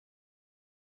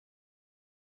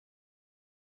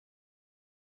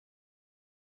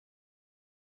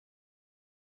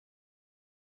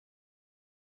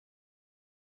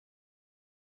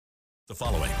The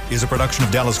following is a production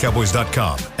of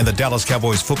DallasCowboys.com and the Dallas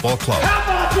Cowboys Football Club.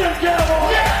 How about them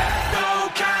Cowboys? Yeah! Go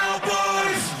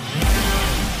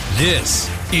Cowboys! This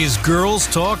is Girls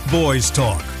Talk, Boys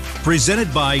Talk,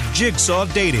 presented by Jigsaw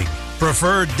Dating,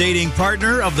 preferred dating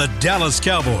partner of the Dallas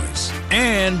Cowboys,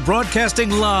 and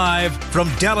broadcasting live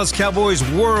from Dallas Cowboys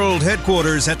World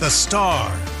Headquarters at the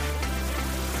Star.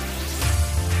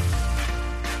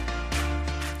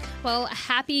 Well,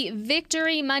 happy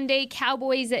Victory Monday,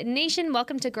 Cowboys Nation.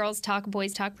 Welcome to Girls Talk,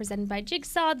 Boys Talk, presented by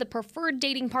Jigsaw, the preferred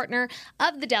dating partner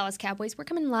of the Dallas Cowboys. We're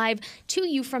coming live to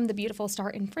you from the beautiful Star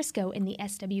in Frisco in the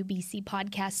SWBC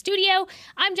podcast studio.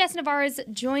 I'm Jess Navarez,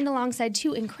 joined alongside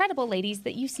two incredible ladies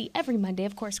that you see every Monday.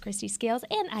 Of course, Christy Scales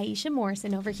and Aisha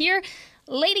Morrison over here.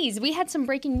 Ladies, we had some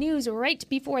breaking news right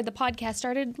before the podcast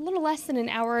started, a little less than an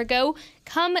hour ago.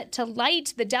 Come to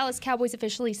light, the Dallas Cowboys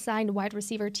officially signed wide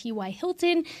receiver T.Y.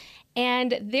 Hilton.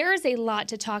 And there's a lot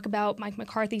to talk about. Mike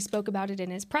McCarthy spoke about it in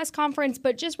his press conference,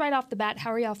 but just right off the bat,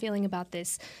 how are y'all feeling about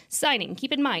this signing?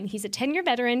 Keep in mind, he's a 10-year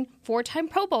veteran, 4-time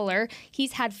Pro Bowler.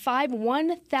 He's had 5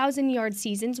 1,000-yard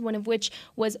seasons, one of which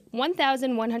was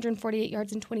 1,148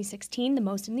 yards in 2016, the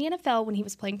most in the NFL when he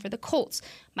was playing for the Colts.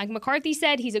 Mike McCarthy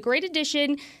said he's a great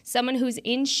addition, someone who's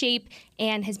in shape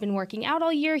and has been working out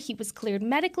all year. He was cleared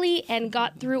medically and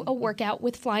got through a workout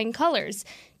with flying colors.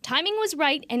 Timing was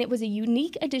right, and it was a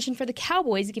unique addition for the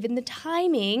Cowboys, given the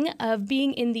timing of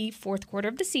being in the fourth quarter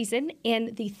of the season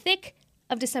and the thick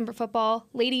of December football.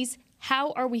 Ladies,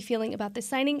 how are we feeling about this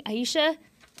signing? Aisha?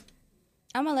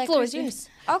 I'm going to let floor is yours.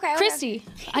 Okay. Christy,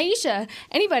 Aisha,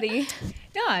 anybody?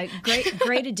 Yeah,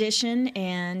 great addition,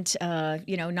 and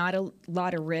not a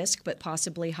lot of risk, but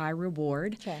possibly high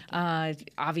reward.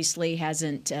 Obviously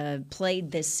hasn't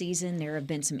played this season. There have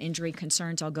been some injury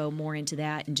concerns. I'll go more into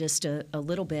that in just a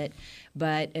little bit.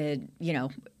 But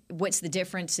what's the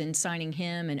difference in signing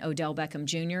him and Odell Beckham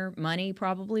Jr.? Money,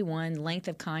 probably one. Length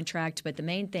of contract, but the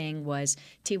main thing was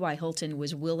T.Y. Hilton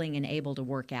was willing and able to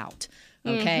work out.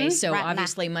 Okay, so right,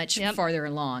 obviously much farther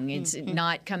along. It's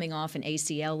not coming off an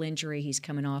ACL injury. He's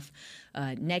coming off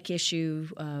a neck issue,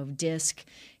 disc.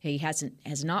 He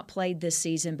has not played this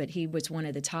season, but he was one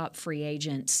of the top free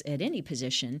agents at any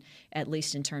position, at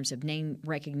least in terms of name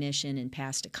recognition and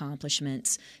past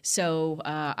accomplishments. So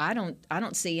I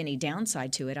don't see any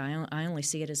downside to it. I only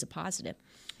see it as a positive.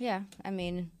 Yeah, I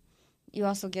mean, you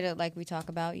also get like we talk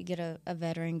about, you get a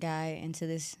veteran guy into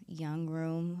this young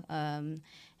room,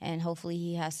 and hopefully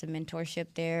he has some mentorship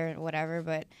there or whatever.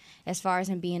 But as far as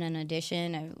him being an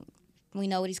addition, we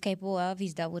know what he's capable of.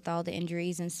 He's dealt with all the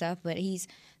injuries and stuff, but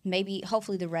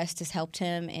hopefully the rest has helped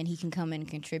him and he can come in and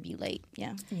contribute late.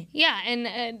 Yeah. Yeah,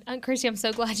 and Christy, I'm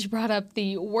so glad you brought up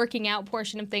the working out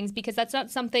portion of things, because that's not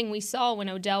something we saw when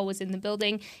Odell was in the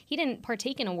building. He didn't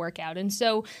partake in a workout. And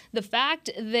so the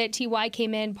fact that T.Y.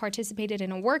 came in, participated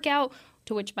in a workout,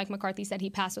 to which Mike McCarthy said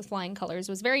he passed with flying colors,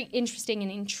 was very interesting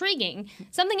and intriguing.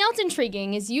 Something else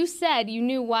intriguing is you said you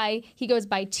knew why he goes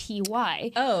by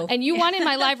T.Y. Oh. And you wanted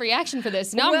my live reaction for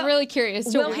this. Now I'm really curious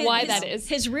to why that is.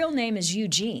 His real name is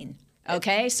Eugene.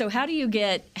 Okay, so how do you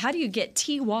get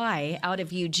T.Y. out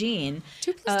of Eugene?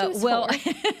 2 + 2 is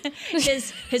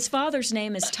 4. his father's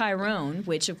name is Tyrone,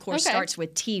 which of course starts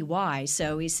with T.Y.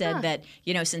 So he said that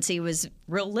since he was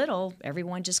real little,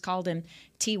 everyone just called him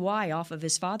T.Y. off of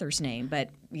his father's name.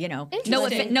 But no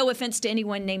offense to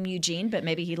anyone named Eugene, but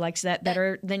maybe he likes that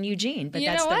better than Eugene. But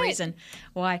that's the reason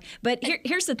why. But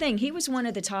here's the thing: he was one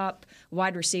of the top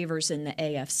wide receivers in the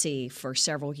AFC for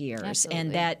several years, Absolutely.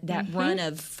 and that run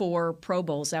of 4 Pro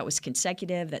Bowls, that was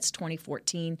consecutive. That's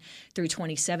 2014 through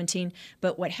 2017.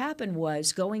 But what happened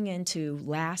was, going into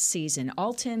last season,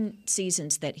 all 10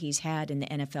 seasons that he's had in the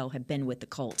NFL have been with the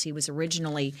Colts. He was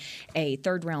originally a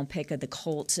third-round pick of the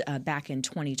Colts back in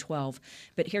 2012.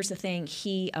 But here's the thing: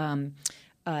 he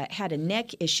had a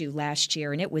neck issue last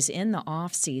year, and it was in the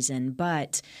off season,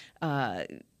 but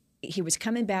he was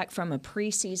coming back from a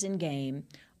preseason game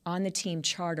on the team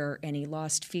charter, and he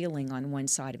lost feeling on one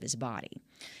side of his body.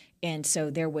 And so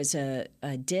there was a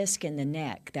disc in the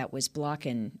neck that was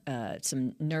blocking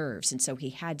some nerves, and so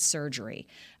he had surgery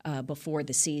before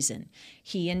the season.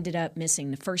 He ended up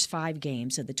missing the first 5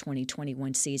 games of the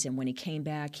 2021 season. When he came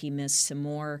back, he missed some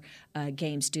more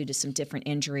games due to some different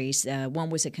injuries. One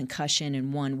was a concussion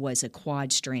and one was a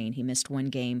quad strain. He missed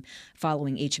 1 game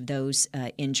following each of those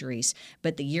injuries.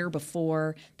 But the year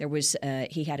before,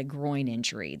 he had a groin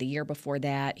injury. The year before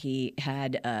that, he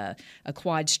had a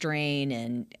quad strain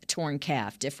and torn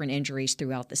calf, different injuries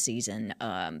throughout the season.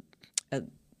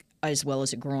 As well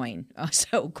as a groin.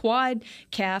 So quad,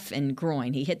 calf, and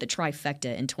groin. He hit the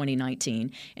trifecta in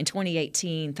 2019. In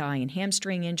 2018, thigh and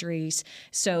hamstring injuries.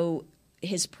 So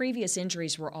his previous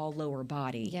injuries were all lower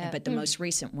body, but the most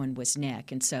recent one was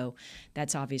neck, and so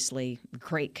that's obviously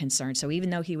great concern. So even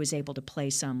though he was able to play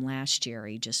some last year,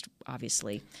 he just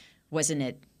obviously wasn't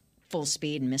at full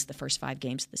speed and missed the first 5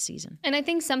 games of the season. And I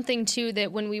think something, too,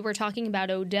 that when we were talking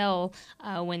about Odell,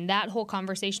 when that whole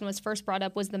conversation was first brought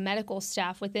up, was the medical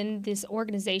staff within this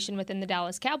organization, within the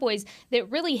Dallas Cowboys, that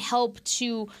really help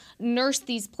to nurse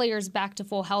these players back to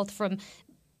full health from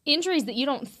injuries that you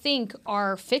don't think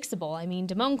are fixable. I mean,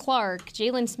 Damone Clark,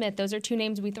 Jalen Smith, those are 2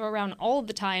 names we throw around all of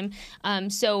the time.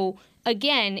 So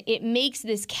again, it makes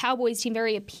this Cowboys team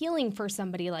very appealing for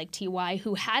somebody like T.Y.,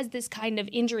 who has this kind of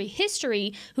injury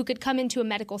history, who could come into a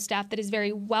medical staff that is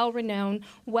very well-renowned,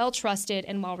 well-trusted,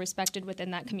 and well-respected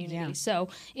within that community. Yeah. So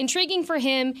intriguing for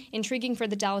him, intriguing for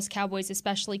the Dallas Cowboys,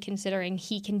 especially considering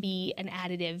he can be an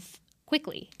additive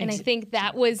quickly. And I think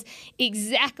that was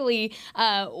exactly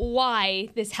why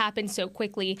this happened so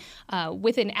quickly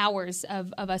within hours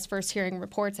of us first hearing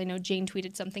reports. I know Jane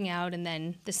tweeted something out and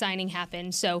then the signing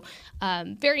happened. So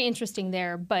very interesting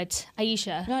there. But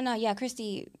Aisha. Yeah,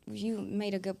 Christy, you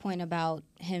made a good point about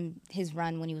his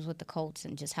run when he was with the Colts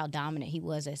and just how dominant he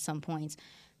was at some points.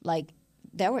 Like,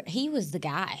 he was the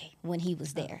guy when he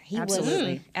was there. He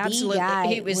Absolutely. was Absolutely. Guy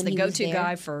he was the go-to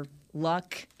guy for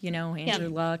Luck, Andrew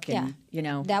Luck, and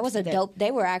that was a dope. They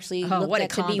were actually looked at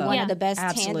to be one of the best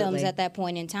tandems at that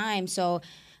point in time. So,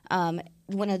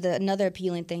 another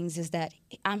appealing things is that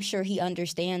I'm sure he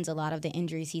understands a lot of the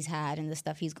injuries he's had and the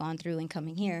stuff he's gone through and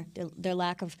coming here. Their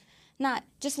lack of not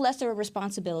just lesser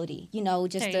responsibility,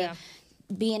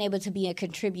 being able to be a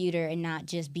contributor and not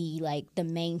just be like the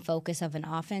main focus of an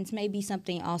offense may be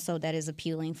something also that is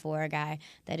appealing for a guy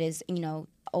that is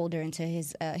older into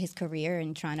his career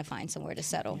and trying to find somewhere to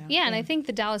settle. Yeah, and I think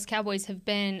the Dallas Cowboys have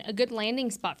been a good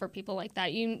landing spot for people like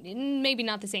that. You maybe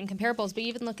not the same comparables, but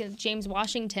even look at James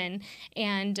Washington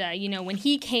and when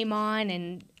he came on,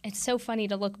 and it's so funny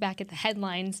to look back at the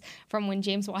headlines from when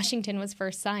James Washington was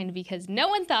first signed, because no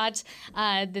one thought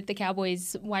that the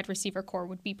Cowboys wide receiver core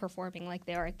would be performing like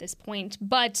they are at this point.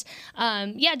 But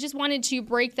just wanted to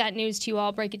break that news to you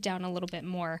all, break it down a little bit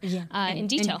more in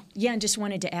detail. And just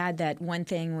wanted to add that one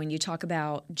thing when you talk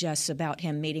about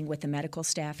him meeting with the medical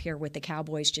staff here with the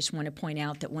Cowboys, just want to point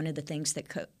out that one of the things that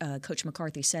Coach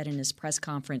McCarthy said in his press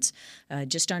conference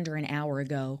just under an hour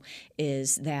ago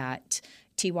is that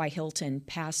T.Y. Hilton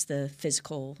passed the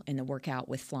physical and the workout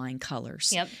with flying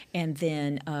colors. Yep. And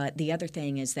then the other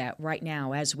thing is that right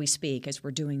now, as we speak, as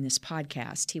we're doing this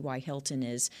podcast, T.Y. Hilton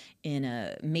is in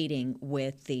a meeting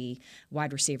with the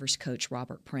wide receivers coach,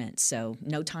 Robert Prince. So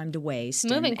no time to waste.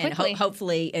 Moving quickly. And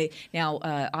hopefully, now,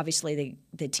 obviously,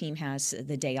 the team has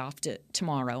the day off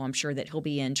tomorrow. I'm sure that he'll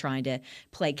be in trying to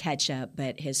play catch up,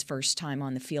 but his first time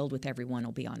on the field with everyone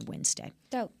will be on Wednesday.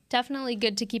 Dope. Definitely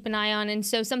good to keep an eye on. And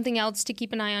so something else to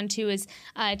keep an eye on, too, is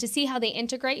to see how they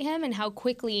integrate him and how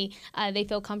quickly they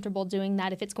feel comfortable doing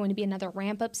that. If it's going to be another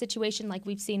ramp-up situation like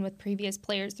we've seen with previous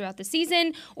players throughout the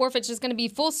season, or if it's just going to be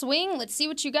full swing, let's see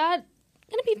what you got.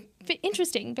 Going to be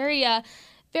interesting. Very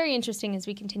interesting as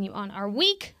we continue on our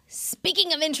week.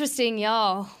 Speaking of interesting,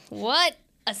 y'all, what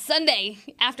a Sunday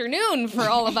afternoon for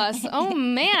all of us. Oh,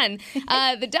 man.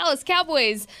 The Dallas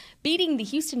Cowboys beating the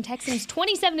Houston Texans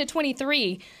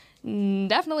 27-23.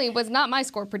 Definitely was not my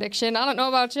score prediction. I don't know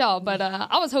about y'all, but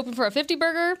I was hoping for a 50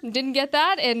 burger. Didn't get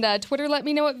that, and Twitter let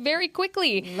me know it very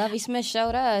quickly. Lovie Smith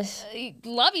showed us.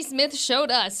 Lovie Smith showed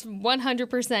us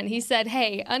 100%. He said,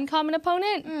 hey, uncommon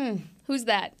opponent? Who's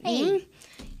that? Hey.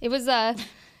 It was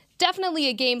definitely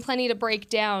a game plenty to break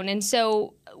down. And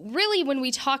so really when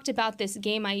we talked about this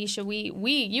game, Aisha,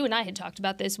 you and I had talked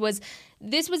about this was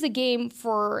a game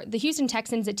for the Houston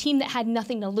Texans, a team that had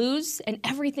nothing to lose and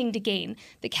everything to gain.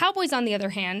 The Cowboys, on the other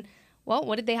hand, well,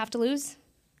 what did they have to lose?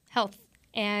 Health.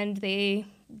 And they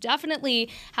definitely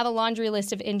have a laundry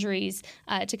list of injuries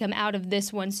to come out of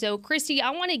this one. So, Christy, I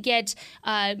want to get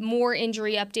more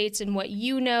injury updates and what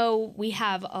you know. We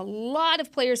have a lot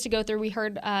of players to go through. We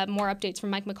heard more updates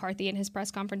from Mike McCarthy in his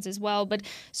press conference as well. But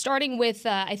starting with,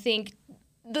 I think,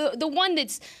 the one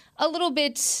that's a little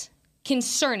bit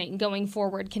concerning going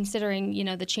forward, considering,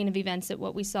 the chain of events at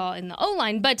what we saw in the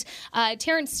O-line. But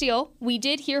Terrence Steele, we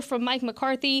did hear from Mike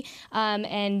McCarthy,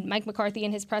 and Mike McCarthy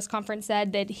in his press conference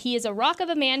said that he is a rock of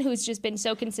a man who's just been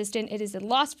so consistent. It is a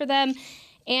loss for them.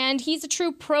 And he's a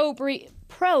true pro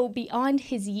pro beyond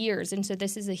his years. And so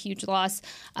this is a huge loss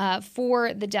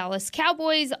for the Dallas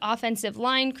Cowboys offensive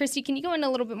line. Christy, can you go into a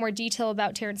little bit more detail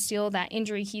about Terrence Steele, that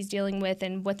injury he's dealing with,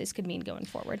 and what this could mean going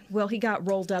forward? Well, he got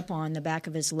rolled up on the back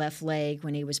of his left leg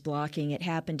when he was blocking. It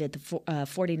happened at the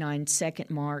 49-second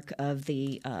mark of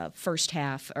the first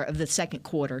half, or of the second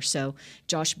quarter. So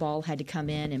Josh Ball had to come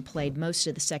in and played most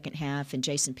of the second half, and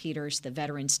Jason Peters, the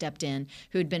veteran, stepped in,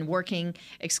 who had been working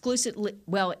exclusively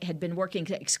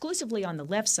on the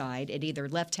left side at either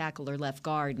left tackle or left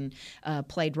guard, and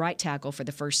played right tackle for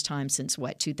the first time since,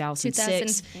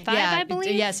 2006? 2005, I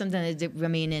believe? Yeah, something, I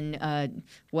mean, in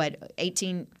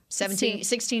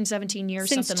 16, 17 years,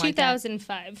 Since something like that.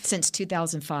 2005. Since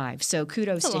 2005. So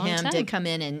kudos to him time. to come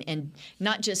in and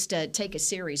not just take a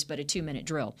series, but a 2-minute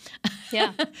drill.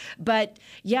 Yeah. But,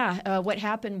 what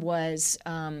happened was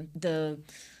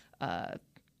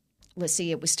let's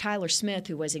see, it was Tyler Smith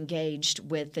who was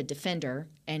engaged with the defender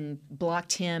and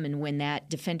blocked him, and when that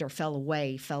defender fell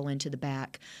into the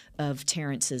back of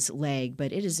Terrence's leg.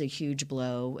 But it is a huge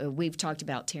blow. We've talked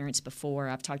about Terrence before.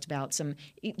 I've talked about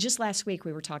just last week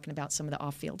we were talking about some of the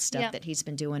off-field stuff that he's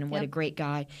been doing, and what a great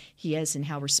guy he is and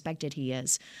how respected he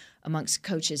is amongst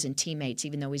coaches and teammates,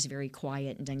 even though he's very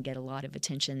quiet and doesn't get a lot of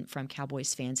attention from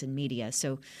Cowboys fans and media.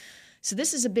 So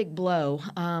this is a big blow.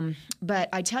 But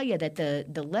I tell you that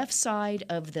the left side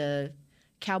of the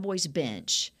Cowboys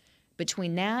bench,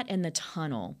 between that and the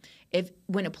tunnel,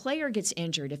 when a player gets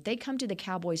injured, if they come to the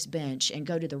Cowboys bench and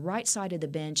go to the right side of the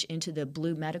bench into the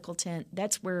blue medical tent,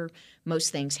 that's where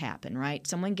most things happen, right?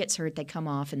 Someone gets hurt, they come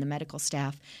off, and the medical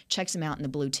staff checks them out in the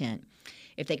blue tent.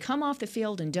 If they come off the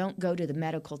field and don't go to the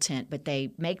medical tent, but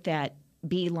they make that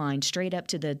beeline straight up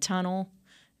to the tunnel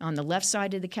on the left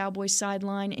side of the Cowboys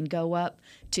sideline and go up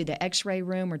to the x-ray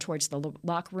room or towards the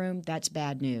locker room, that's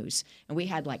bad news. And we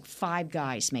had 5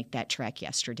 guys make that trek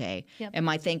yesterday. Yep. And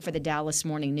my thing for the Dallas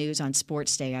Morning News on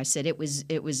Sports Day, I said it was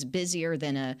busier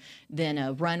than a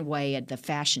runway at the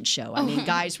fashion show. I mean,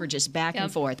 guys were just back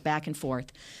and forth.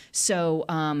 So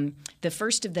the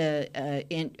first of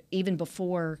even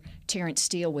before Terrence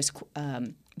Steele was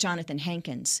Jonathan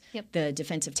Hankins, the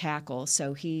defensive tackle.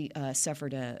 So he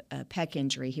suffered a pec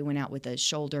injury. He went out with a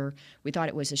shoulder. We thought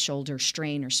it was a shoulder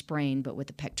strain or sprain, but with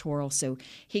a pectoral. So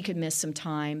he could miss some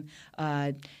time.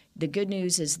 The good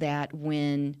news is that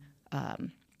when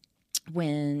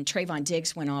Trayvon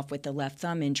Diggs went off with the left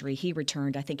thumb injury, he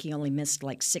returned. I think he only missed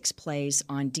 6 plays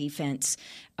on defense.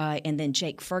 And then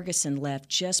Jake Ferguson left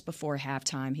just before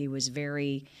halftime. He was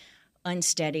very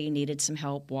unsteady, needed some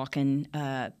help walking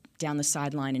down the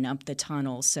sideline and up the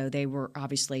tunnel. So they were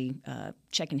obviously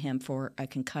checking him for a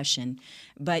concussion.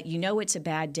 But it's a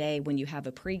bad day when you have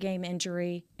a pregame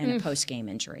injury and a postgame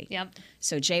injury. Yep.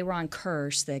 So Jaron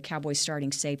Kearse, the Cowboys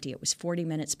starting safety, it was 40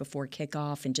 minutes before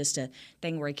kickoff, and just a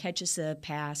thing where he catches the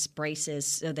pass, braces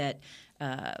so that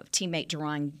teammate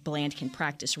Deron Bland can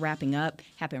practice wrapping up,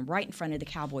 happened right in front of the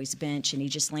Cowboys bench, and he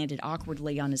just landed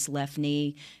awkwardly on his left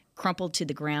knee, crumpled to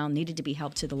the ground, needed to be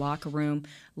helped to the locker room.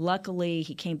 Luckily,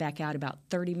 he came back out about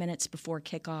 30 minutes before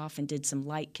kickoff and did some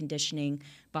light conditioning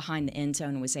behind the end zone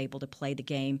and was able to play the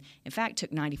game. In fact, took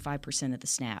 95% of the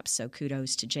snaps, so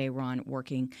kudos to J-Ron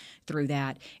working through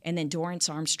that. And then Dorrance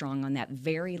Armstrong on that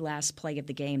very last play of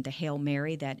the game, the Hail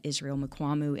Mary that Israel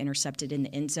Mukuamu intercepted in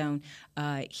the end zone,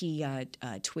 he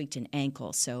tweaked an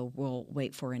ankle, so we'll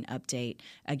wait for an update,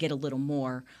 get a little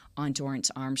more on Dorrance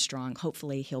Armstrong.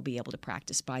 Hopefully he'll be able to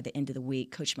practice by the end of the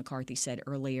week. Coach McCarthy said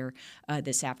earlier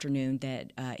this afternoon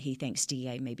that he thinks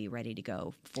DA may be ready to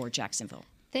go for Jacksonville.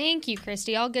 Thank you,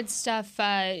 Christy. All good stuff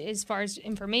as far as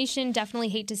information. Definitely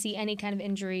hate to see any kind of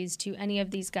injuries to any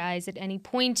of these guys at any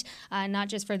point, not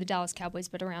just for the Dallas Cowboys,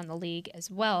 but around the league as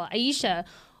well. Aisha,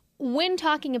 when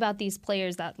talking about these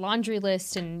players, that laundry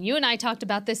list, and you and I talked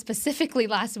about this specifically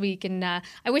last week, and I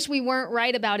wish we weren't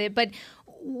right about it, but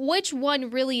which one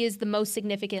really is the most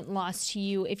significant loss to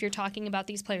you if you're talking about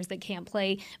these players that can't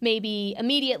play maybe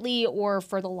immediately or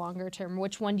for the longer term?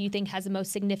 Which one do you think has the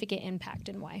most significant impact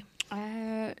and why?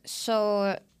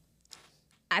 So,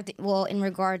 in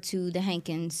regard to the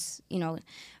Hankins,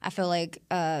 I feel like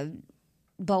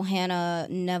Bohanna,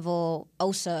 Neville,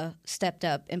 Osa stepped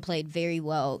up and played very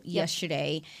well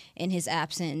yesterday in his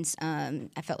absence. I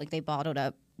felt like they bottled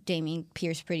up Dameon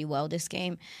Pierce pretty well this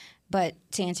game. But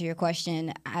to answer your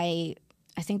question, I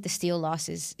think the Steele loss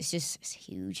is just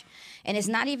huge. And it's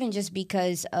not even just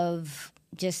because of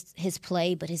just his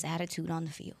play, but his attitude on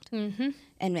the field. Mm-hmm.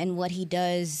 And what he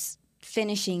does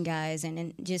finishing guys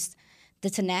and just the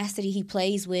tenacity he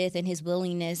plays with and his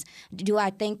willingness. Do I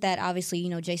think that obviously,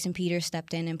 Jason Peters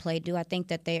stepped in and played? Do I think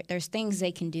that there's things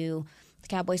they can do the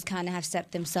Cowboys kind of have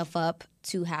set themselves up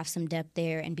to have some depth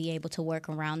there and be able to work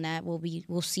around that.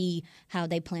 We'll see how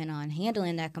they plan on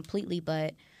handling that completely,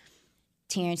 but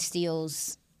Terrence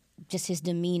Steele's just his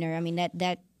demeanor. I mean,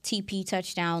 that TP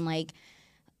touchdown, like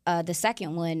the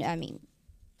second one, I mean,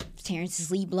 Terrence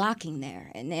is lead blocking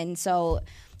there. And so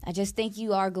I just think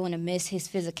you are going to miss his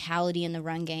physicality in the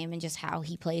run game and just how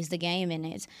he plays the game. And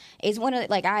it's one of,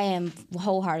 like, I am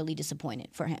wholeheartedly disappointed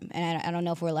for him. And I don't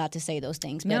know if we're allowed to say those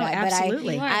things. But No,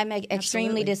 absolutely. I'm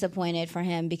extremely disappointed for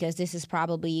him because this is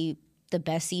probably the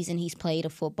best season he's played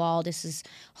of football. This is,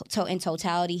 in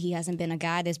totality, he hasn't been a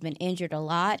guy that's been injured a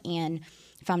lot. And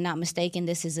if I'm not mistaken,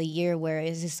 this is a year where,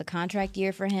 is this a contract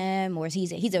year for him, or is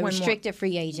he's a restricted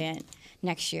free agent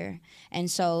next year? And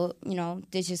so,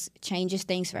 this just changes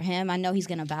things for him. I know he's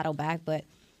going to battle back, but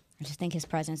I just think his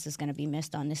presence is going to be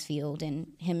missed on this field.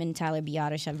 And him and Tyler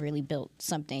Biadasz have really built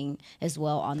something as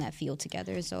well on that field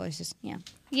together. So it's just,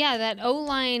 Yeah, that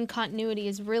O-line continuity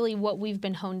is really what we've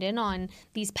been honed in on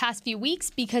these past few weeks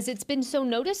because it's been so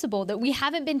noticeable that we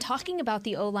haven't been talking about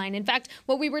the O-line. In fact,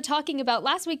 what we were talking about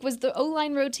last week was the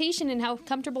O-line rotation and how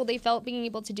comfortable they felt being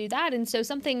able to do that. And so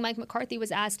something Mike McCarthy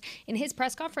was asked in his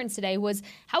press conference today was,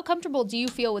 how comfortable do you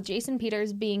feel with Jason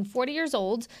Peters being 40 years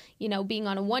old, being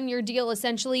on a one-year deal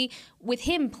essentially, with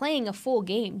him playing a full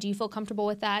game? Do you feel comfortable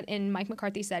with that? And Mike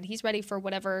McCarthy said he's ready for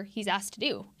whatever he's asked to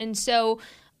do. And so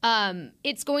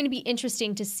it's going to be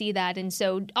interesting to see that. And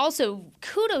so also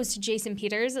kudos to Jason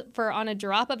Peters for, on a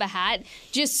drop of a hat,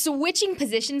 just switching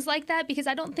positions like that, because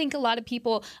I don't think a lot of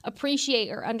people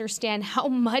appreciate or understand how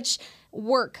much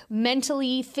work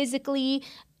mentally, physically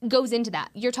goes into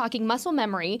that. You're talking muscle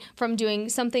memory from doing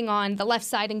something on the left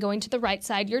side and going to the right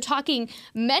side. You're talking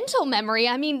mental memory.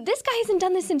 I mean, this guy hasn't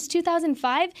done this since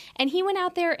 2005, and he went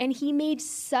out there and he made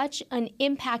such an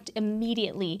impact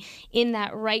immediately in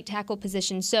that right tackle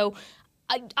position. So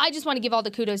I just want to give all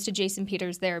the kudos to Jason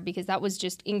Peters there, because that was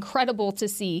just incredible to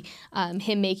see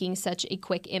him making such a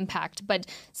quick impact. But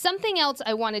something else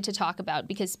I wanted to talk about,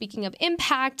 because speaking of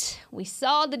impact, we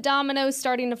saw the dominoes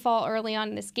starting to fall early on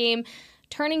in this game.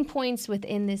 Turning points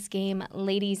within this game,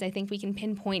 ladies, I think we can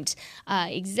pinpoint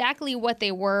exactly what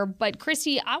they were. But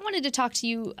Christy, I wanted to talk to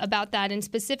you about that, and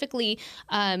specifically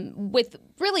with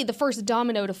really the first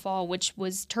domino to fall, which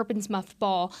was Turpin's muffed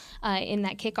ball in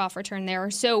that kickoff return there.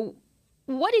 So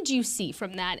what did you see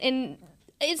from that? And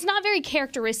it's not very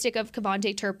characteristic of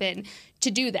KaVontae Turpin to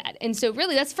do that. And so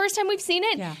really, that's the first time we've seen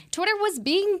it. Yeah. Twitter was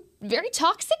being very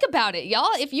toxic about it,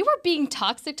 y'all. If you were being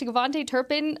toxic to KaVontae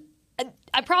Turpin,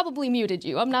 I probably muted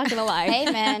you. I'm not gonna lie.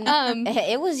 Hey man,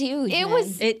 it was huge. It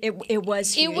was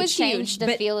huge. It changed the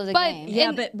feel of the game.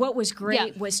 Yeah, but what was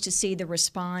great was to see the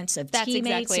response of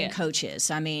teammates and coaches.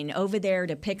 I mean, over there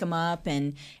to pick them up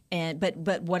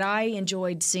but what I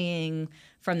enjoyed seeing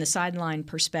from the sideline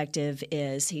perspective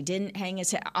is he didn't hang his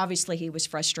head. Obviously, he was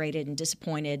frustrated and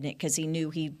disappointed because he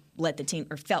knew he let the team,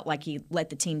 or felt like he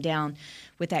let the team down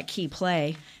with that key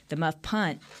play, the muff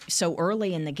punt, so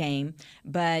early in the game.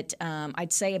 But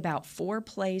I'd say about 4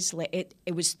 plays it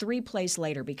was 3 plays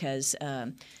later, because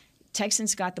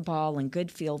Texans got the ball in good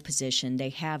field position. They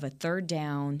have a 3rd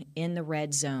down in the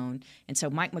red zone. And so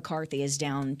Mike McCarthy is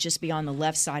down just beyond the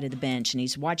left side of the bench, and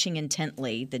he's watching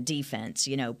intently the defense,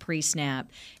 pre-snap.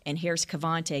 And here's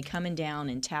KaVontae coming down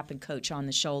and tapping Coach on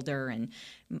the shoulder. And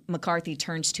McCarthy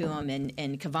turns to him,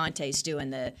 and KaVontae's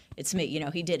doing it's me.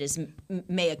 He did his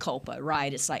mea culpa,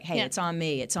 right? It's like, hey, it's on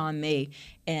me. It's on me.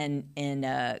 And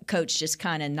Coach just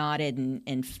kind of nodded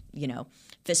and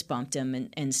fist bumped him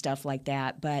and stuff like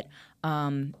that. But,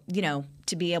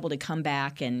 to be able to come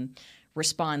back and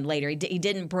respond later. He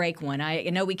didn't break one. I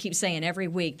know we keep saying every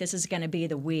week this is going to be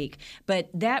the week, but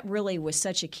that really was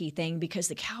such a key thing, because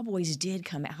the Cowboys did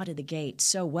come out of the gate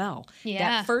so well.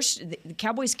 Yeah. The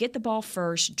Cowboys get the ball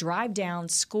first, drive down,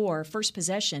 score, first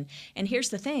possession. And here's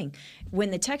the thing.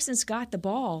 When the Texans got the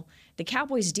ball, the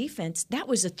Cowboys defense, that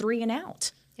was a 3 and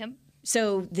out. Yep.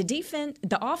 So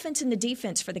the offense and the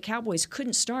defense for the Cowboys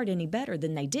couldn't start any better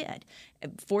than they did,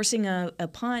 forcing a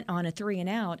punt on a 3 and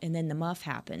out, and then the muff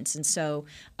happens. And so,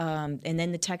 and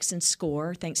then the Texans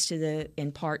score thanks to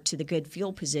in part to the good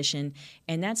field position.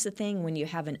 And that's the thing, when you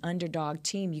have an underdog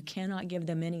team, you cannot give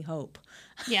them any hope.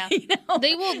 Yeah,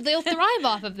 they'll thrive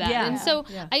off of that. Yeah. And so,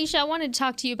 Aisha, I wanted to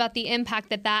talk to you about the impact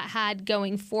that had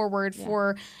going forward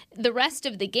for the rest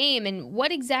of the game, and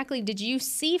what exactly did you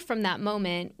see from that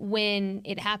moment when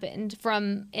it happened,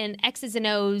 from an X's and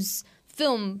O's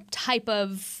film type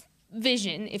of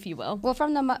vision, if you will? Well, it's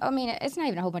not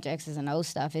even a whole bunch of X's and O's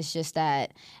stuff. It's just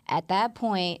that at that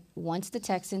point, once the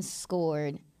Texans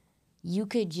scored, you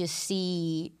could just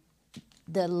see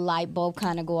the light bulb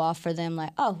kind of go off for them,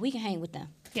 like, oh, we can hang with them.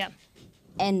 Yeah.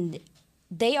 And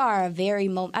they are a very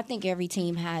I think every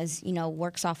team has,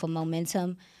 works off of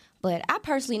momentum. But I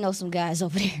personally know some guys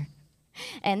over there.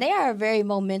 And they are a very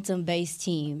momentum-based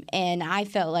team. And I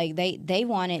felt like they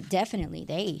wanted definitely,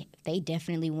 they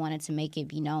definitely wanted to make it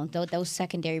be known. Those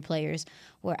secondary players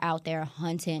were out there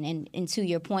hunting. And to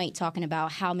your point, talking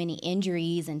about how many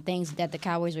injuries and things that the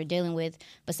Cowboys were dealing with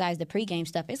besides the pregame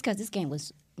stuff, it's because this game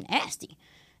was nasty.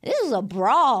 This was a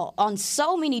brawl on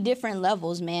so many different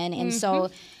levels, man. And so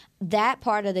that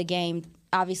part of the game,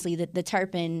 obviously the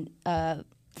Turpin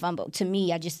fumble, to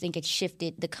me, I just think it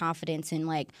shifted the confidence in,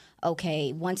 like,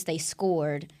 okay, once they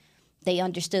scored, they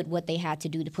understood what they had to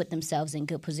do to put themselves in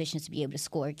good positions to be able to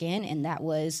score again, and that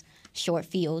was short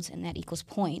fields, and that equals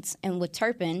points. And with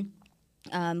Turpin,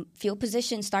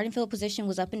 starting field position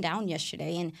was up and down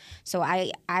yesterday. And so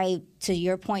I to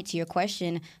your point, to your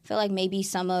question, feel like maybe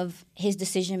some of his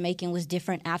decision-making was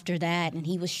different after that, and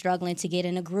he was struggling to get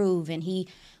in a groove, and he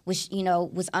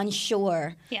was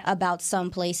unsure about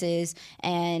some places.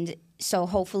 And so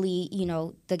hopefully,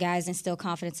 the guys instill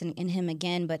confidence in him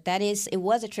again. But it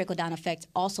was a trickle-down effect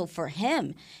also for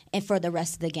him and for the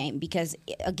rest of the game because,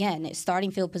 again, starting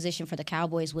field position for the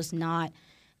Cowboys was not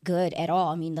good at all.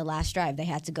 I mean, the last drive, they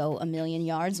had to go 1,000,000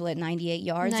 yards, 98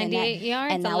 yards? 98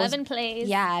 yards, and 11 plays.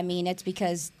 Yeah, I mean, it's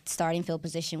because starting field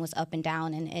position was up and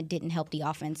down, and it didn't help the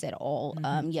offense at all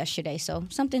yesterday. So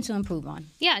something to improve on.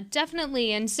 Yeah,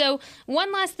 definitely. And so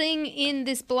one last thing in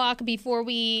this block before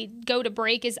we go to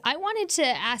break is I wanted to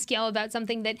ask y'all about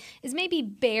something that is maybe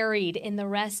buried in the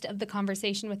rest of the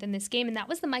conversation within this game, and that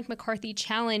was the Mike McCarthy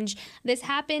challenge. This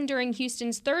happened during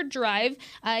Houston's third drive.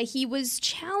 He was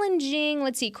challenging,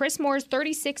 Chris Moore's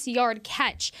 36-yard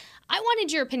catch. I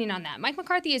wanted your opinion on that. Mike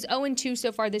McCarthy is 0-2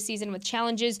 so far this season with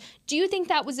challenges. Do you think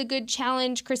that was a good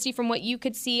challenge, Christy, from what you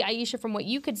could see, Aisha, from what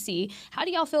you could see? How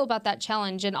do y'all feel about that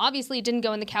challenge? And obviously it didn't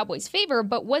go in the Cowboys' favor,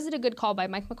 but was it a good call by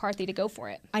Mike McCarthy to go for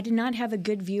it? I did not have a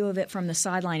good view of it from the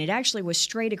sideline. It actually was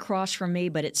straight across from me,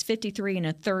 but it's 53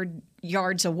 1/3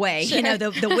 yards away, sure.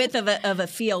 The width of a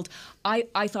field.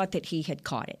 I thought that he had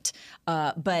caught it.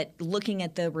 But looking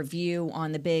at the review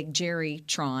on the big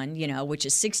Jerrytron, which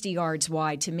is 60 yards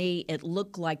wide, to me, it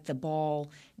looked like the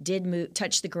ball did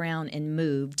touch the ground and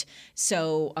moved.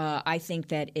 So I think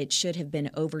that it should have been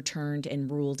overturned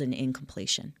and ruled an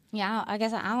incompletion. Yeah, I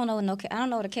guess I don't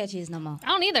know what a catch is no more. I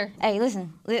don't either. Hey,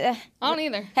 listen. I don't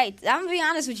either. Hey, I'm gonna be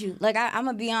honest with you. Like I'm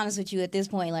gonna be honest with you at this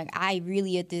point. Like I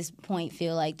really at this point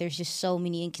feel like there's just so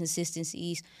many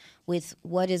inconsistencies with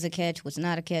what is a catch, what's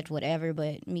not a catch, whatever.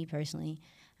 But me personally,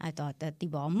 I thought that the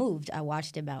ball moved. I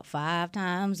watched it about 5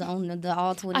 times on the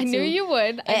all 22. I knew you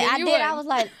would. I did. I was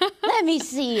like, let me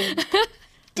see it.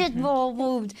 This ball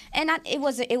moved, and it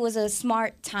was a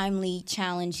smart, timely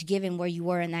challenge given where you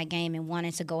were in that game and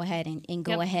wanted to go ahead and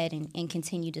go ahead and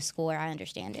continue to score. I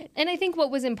understand it. And I think what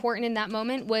was important in that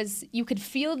moment was you could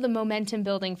feel the momentum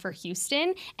building for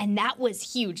Houston, and that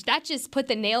was huge. That just put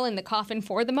the nail in the coffin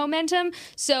for the momentum.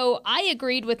 So I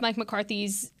agreed with Mike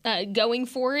McCarthy's going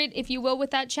for it, if you will,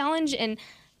 with that challenge. And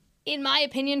in my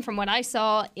opinion, from what I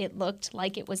saw, it looked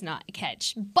like it was not a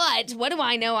catch. But what do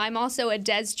I know? I'm also a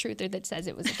Des truther that says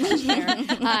it was a catch there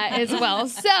as well.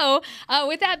 So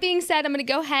with that being said, I'm going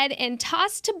to go ahead and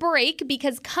toss to break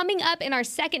because coming up in our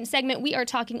second segment, we are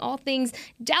talking all things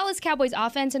Dallas Cowboys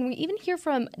offense. And we even hear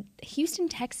from Houston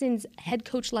Texans head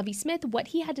coach Lovie Smith, what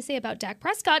he had to say about Dak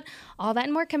Prescott. All that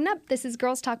and more coming up. This is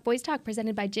Girls Talk, Boys Talk,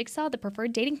 presented by Jigsaw, the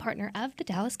preferred dating partner of the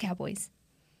Dallas Cowboys.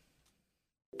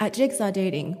 At Jigsaw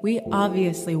Dating, we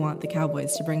obviously want the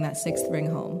Cowboys to bring that 6th ring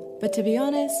home. But to be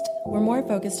honest, we're more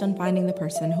focused on finding the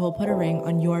person who will put a ring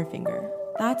on your finger.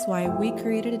 That's why we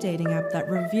created a dating app that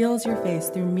reveals your face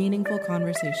through meaningful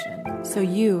conversation, so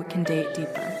you can date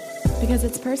deeper. Because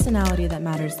it's personality that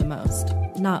matters the most,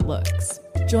 not looks.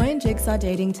 Join Jigsaw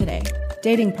Dating today,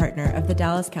 dating partner of the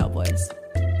Dallas Cowboys.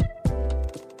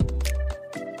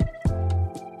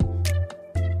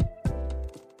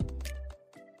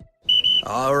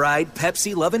 All right,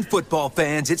 Pepsi-loving football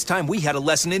fans, it's time we had a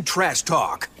lesson in trash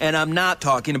talk. And I'm not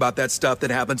talking about that stuff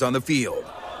that happens on the field.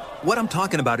 What I'm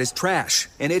talking about is trash,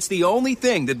 and it's the only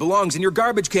thing that belongs in your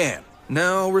garbage can.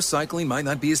 No, recycling might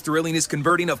not be as thrilling as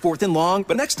converting a 4th and long,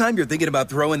 but next time you're thinking about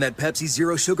throwing that Pepsi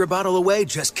Zero Sugar bottle away,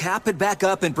 just cap it back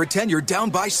up and pretend you're down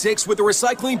by 6 with the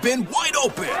recycling bin wide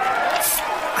open.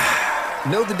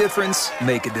 Know the difference?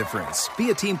 Make a difference. Be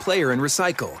a team player and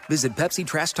recycle. Visit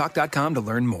PepsiTrashTalk.com to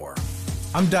learn more.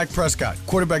 I'm Dak Prescott,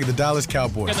 quarterback of the Dallas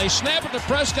Cowboys. And they snap it to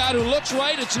Prescott, who looks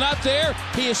right. It's not there.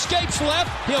 He escapes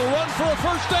left. He'll run for a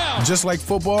first down. Just like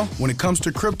football, when it comes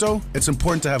to crypto, it's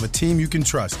important to have a team you can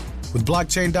trust. With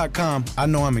blockchain.com, I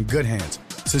know I'm in good hands.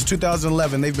 Since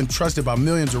 2011, they've been trusted by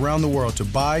millions around the world to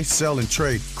buy, sell, and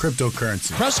trade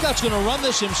cryptocurrency. Prescott's going to run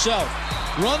this himself.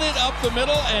 Run it up the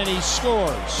middle, and he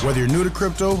scores. Whether you're new to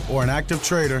crypto or an active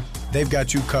trader, they've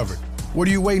got you covered. What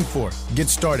are you waiting for? Get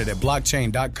started at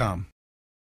blockchain.com.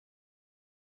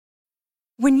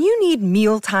 When you need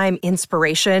mealtime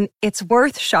inspiration, it's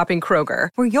worth shopping Kroger,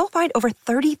 where you'll find over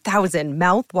 30,000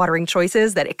 mouth-watering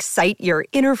choices that excite your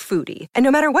inner foodie. And no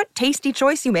matter what tasty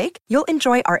choice you make, you'll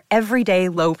enjoy our everyday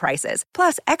low prices,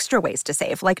 plus extra ways to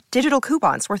save, like digital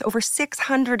coupons worth over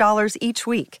 $600 each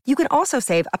week. You can also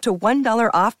save up to $1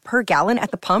 off per gallon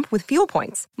at the pump with fuel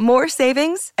points. More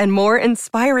savings and more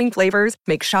inspiring flavors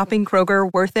make shopping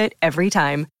Kroger worth it every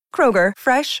time. Kroger,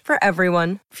 fresh for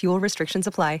everyone. Fuel restrictions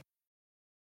apply.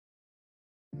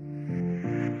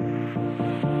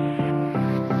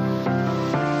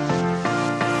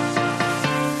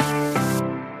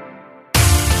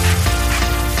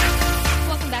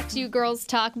 To Girls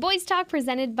Talk, Boys Talk,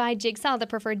 presented by Jigsaw, the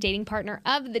preferred dating partner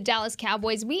of the Dallas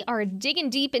Cowboys. We are digging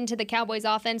deep into the Cowboys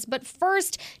offense, but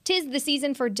first, 'tis the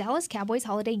season for Dallas Cowboys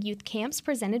holiday youth camps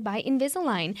presented by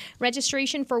Invisalign.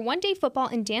 Registration for one-day football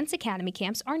and dance academy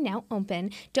camps are now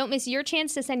open. Don't miss your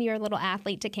chance to send your little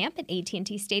athlete to camp at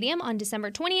AT&T Stadium on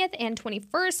December 20th and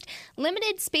 21st.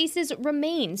 Limited spaces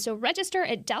remain, so register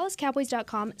at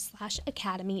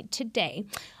dallascowboys.com/academy today.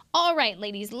 All right,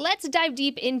 ladies, let's dive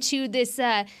deep into this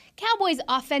Cowboys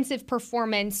offensive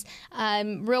performance.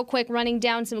 Real quick, running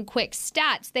down some quick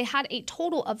stats. They had a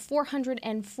total of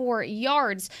 404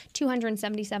 yards,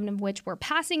 277 of which were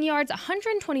passing yards,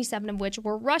 127 of which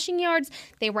were rushing yards.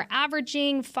 They were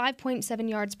averaging 5.7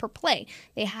 yards per play.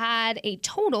 They had a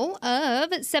total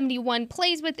of 71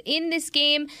 plays within this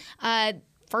game.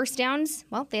 First downs,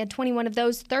 well, they had 21 of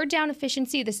those. Third down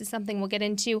efficiency, this is something we'll get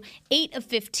into, 8 of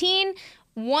 15.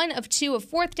 1 of 2 of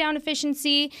fourth down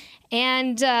efficiency,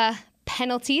 and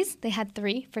penalties. They had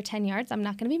 3 for 10 yards. I'm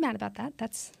not going to be mad about that.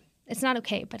 It's not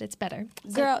okay, but it's better.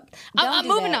 Girl, I'm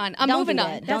moving on. I'm moving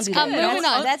on. That's moving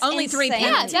on. That's only insane. 3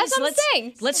 penalties. Yeah, that's what I'm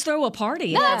saying. Let's throw a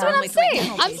party. No, that's what I'm saying.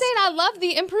 Penalties. I'm saying I love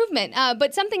the improvement.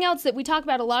 But something else that we talk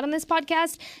about a lot on this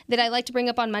podcast that I like to bring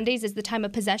up on Mondays is the time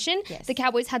of possession. Yes. The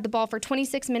Cowboys had the ball for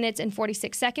 26 minutes and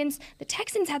 46 seconds. The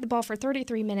Texans had the ball for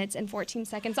 33 minutes and 14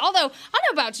 seconds. Although, I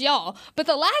don't know about y'all, but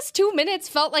the last 2 minutes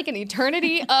felt like an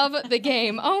eternity of the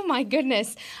game. Oh, my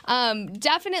goodness.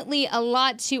 Definitely a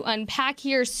lot to unpack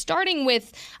here, starting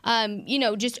with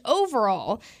just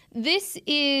overall, this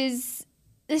was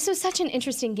such an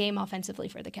interesting game offensively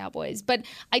for the Cowboys. But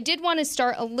I did want to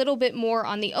start a little bit more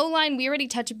on the O-line. We already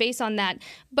touched base on that.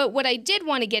 But what I did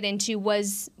want to get into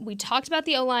was, we talked about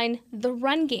the O-line, the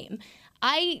run game.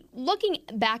 Looking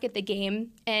back at the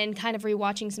game and kind of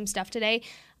rewatching some stuff today,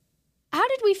 how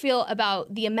did we feel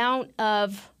about the amount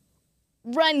of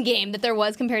run game that there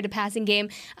was compared to passing game,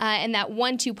 and that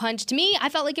 1-2 punch? To me, I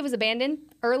felt like it was abandoned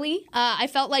early. I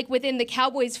felt like within the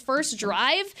Cowboys' first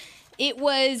drive, it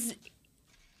was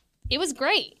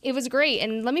great. It was great.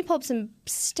 And let me pull up some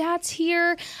stats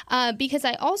here, because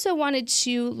I also wanted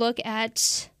to look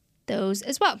at those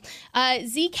as well.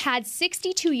 Zeke had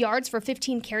 62 yards for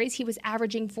 15 carries. He was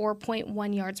averaging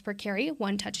 4.1 yards per carry,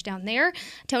 1 touchdown there.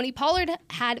 Tony Pollard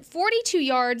had 42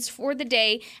 yards for the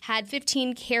day, had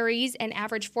 15 carries, and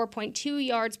averaged 4.2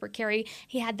 yards per carry.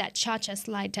 He had that cha-cha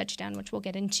slide touchdown, which we'll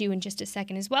get into in just a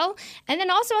second as well. And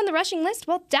then also on the rushing list,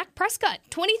 well, Dak Prescott,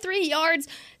 23 yards.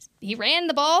 He ran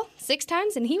the ball 6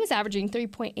 times, and he was averaging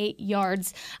 3.8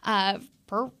 yards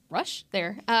per rush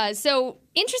there. So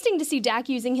interesting to see Dak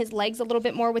using his legs a little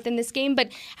bit more within this game. But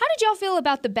how did y'all feel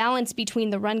about the balance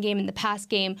between the run game and the pass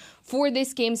game for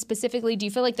this game specifically? Do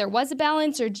you feel like there was a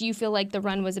balance, or do you feel like the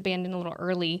run was abandoned a little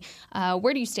early?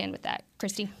 Where do you stand with that,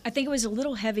 Christy? I think it was a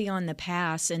little heavy on the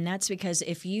pass, and that's because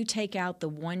if you take out the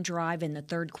one drive in the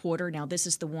third quarter, now this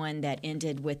is the one that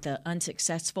ended with the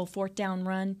unsuccessful fourth down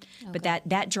run, but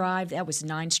that drive, that was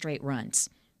 9 straight runs.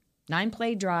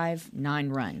 9-play drive, 9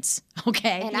 runs.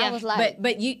 Okay, and I was like,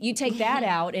 but you take that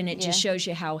out, and it just shows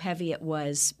you how heavy it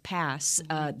was pass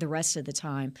the rest of the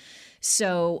time.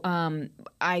 So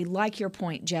I like your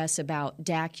point, Jess, about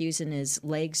Dak using his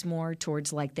legs more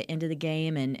towards like the end of the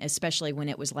game, and especially when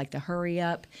it was like the hurry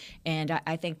up. And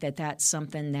I think that that's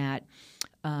something that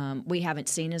we haven't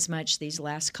seen as much these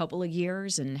last couple of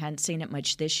years, and hadn't seen it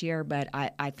much this year. But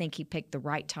I think he picked the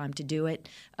right time to do it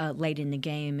late in the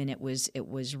game, and it was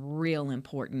real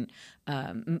important.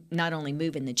 Not only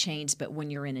moving the chains, but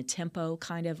when you're in a tempo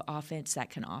kind of offense,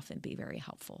 that can often be very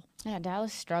helpful. Yeah,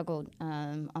 Dallas struggled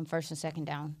on first and second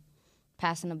down,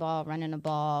 passing the ball, running the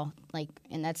ball. Like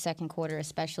in that second quarter,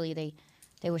 especially,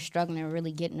 they were struggling to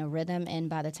really get in a rhythm. And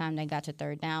by the time they got to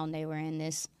third down, they were in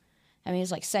this I mean,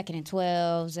 it's like 2nd and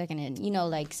 12, 2nd and,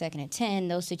 like 2nd and 10,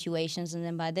 those situations. And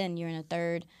then by then you're in a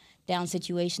 3rd down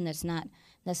situation that's not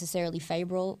necessarily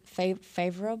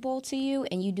favorable to you.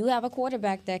 And you do have a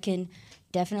quarterback that can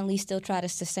definitely still try to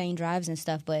sustain drives and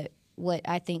stuff. But what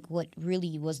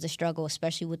really was the struggle,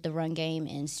 especially with the run game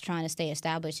and trying to stay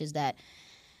established, is that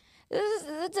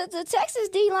the Texas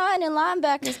D-line and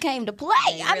linebackers came to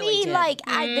play. Really did.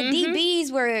 The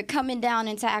DBs were coming down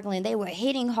and tackling. They were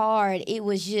hitting hard. It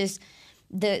was just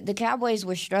the Cowboys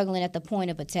were struggling at the point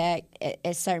of attack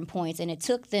at certain points, and it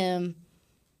took them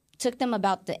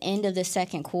about the end of the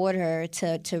second quarter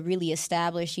to really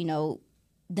establish,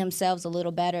 themselves a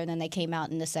little better. And then they came out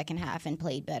in the second half and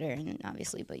played better, and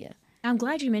obviously, but yeah. I'm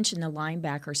glad you mentioned the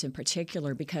linebackers in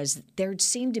particular because there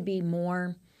seemed to be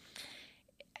more –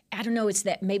 I don't know, it's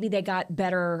that maybe they got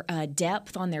better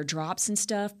depth on their drops and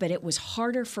stuff, but it was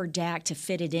harder for Dak to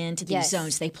fit it into these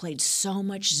zones. They played so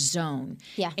much zone.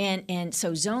 Yeah. And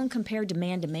so zone compared to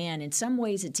man, in some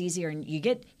ways it's easier and you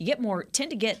tend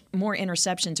to get more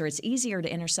interceptions, or it's easier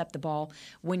to intercept the ball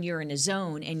when you're in a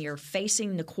zone and you're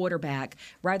facing the quarterback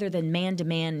rather than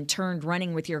man-to-man and turned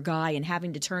running with your guy and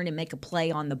having to turn and make a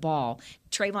play on the ball.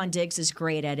 Trayvon Diggs is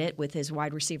great at it with his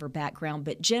wide receiver background,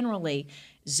 but generally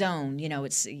zone,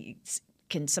 it's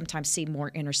can sometimes see more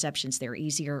interceptions. They're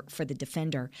easier for the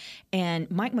defender.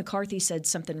 And Mike McCarthy said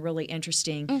something really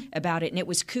interesting about it, and it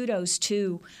was kudos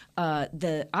to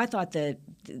I thought the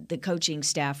coaching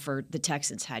staff for the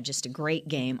Texans had just a great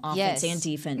game, offense and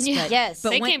defense. Yeah.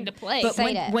 But they came to play. But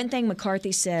one thing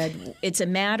McCarthy said, it's a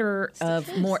matter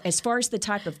of more, as far as the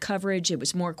type of coverage, it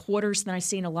was more quarters than I've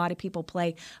seen a lot of people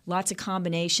play, lots of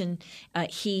combination.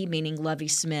 He, meaning Lovie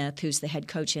Smith, who's the head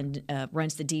coach and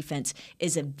runs the defense,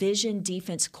 is a vision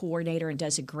defense coordinator and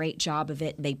does a great job of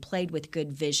it. And they played with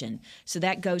good vision. So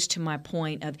that goes to my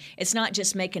point of it's not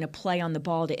just making a play on the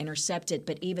ball to intercept it,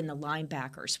 but even the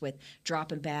linebackers with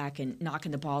dropping back and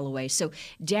knocking the ball away. So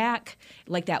Dak,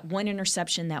 like that one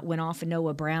interception that went off of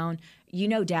Noah Brown,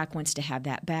 Dak wants to have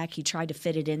that back. He tried to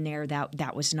fit it in there.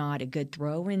 That was not a good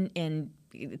throw, and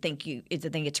I think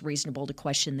it's reasonable to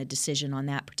question the decision on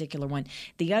that particular one.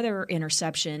 The other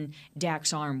interception,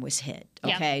 Dak's arm was hit.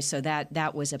 Okay, so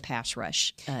that was a pass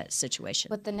rush situation.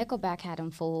 But the nickelback had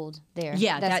him fooled there.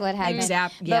 Yeah, that's what happened.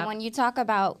 Exactly. But when you talk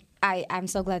about, I'm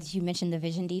so glad that you mentioned the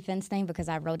vision defense thing because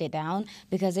I wrote it down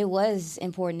because it was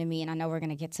important to me, and I know we're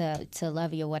gonna get to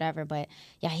Lovie or whatever, but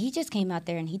yeah, he just came out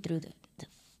there and he threw the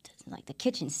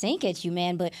kitchen sink at you,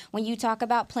 man. But when you talk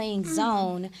about playing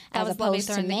zone as opposed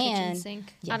to man,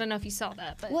 I don't know if you saw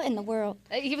that, but what in the world?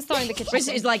 He was throwing the kitchen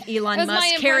sink. It's like Elon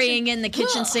Musk carrying in the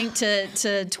kitchen sink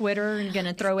to Twitter and going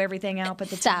to throw everything out. But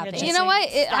Stop it. You know what?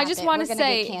 I just want to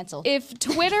say, if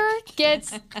Twitter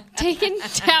gets taken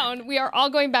down, we are all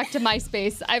going back to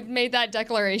MySpace. I've made that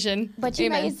declaration. But you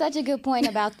made such a good point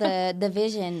about the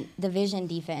vision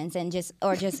defense and just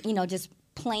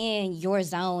playing your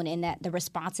zone and that the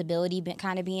responsibility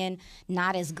kind of being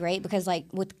not as great because like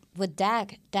with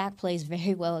Dak plays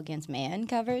very well against man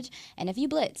coverage and if you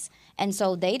blitz. And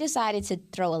so they decided to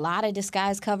throw a lot of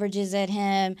disguise coverages at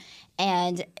him.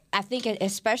 And I think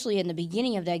especially in the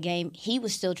beginning of that game, he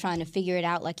was still trying to figure it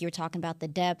out like you were talking about the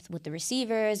depth with the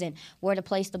receivers and where to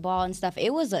place the ball and stuff.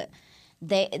 It was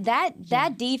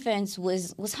that defense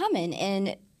was humming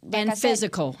and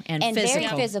physical. Very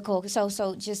physical.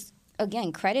 So just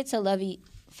again, credit to Lovie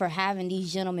for having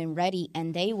these gentlemen ready,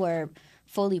 and they were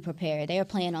fully prepared. They were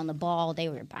playing on the ball. They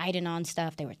were biting on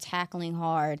stuff. They were tackling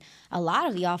hard. A lot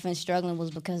of the offense struggling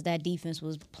was because that defense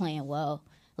was playing well.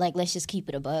 Like, let's just keep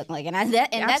it a buck. Like, and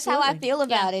that's how I feel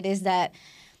about it. Is that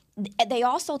they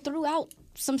also threw out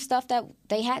some stuff that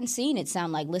they hadn't seen. It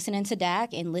sounded like listening to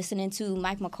Dak and listening to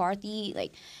Mike McCarthy.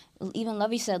 Like, even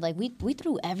Lovie said, like we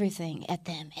threw everything at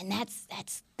them, and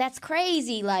that's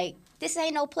crazy. Like, this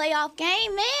ain't no playoff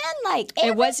game, man. Like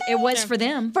everything. It was for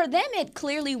them. For them, it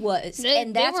clearly was,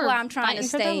 and that's why I'm trying to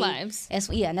stay. For their lives.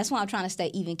 And that's why I'm trying to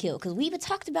stay even killed because we even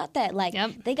talked about that. Like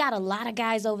they got a lot of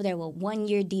guys over there with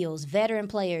 1-year deals, veteran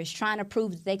players trying to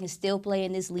prove that they can still play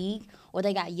in this league, or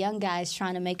they got young guys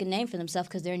trying to make a name for themselves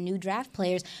because they're new draft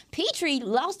players. Petrie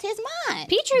lost his mind.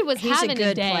 Petrie was He's having a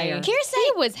good day. player.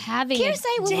 He was having a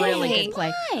really good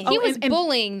play. He was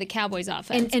bullying the Cowboys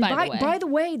offense. And by the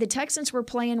way, the Texans were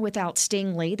playing without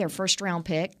Stingley, their first-round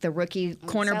pick, the rookie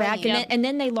cornerback, and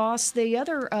then they lost the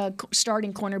other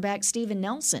starting cornerback, Steven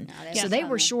Nelson. So they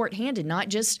were short-handed, not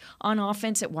just on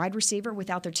offense at wide receiver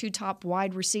without their 2 top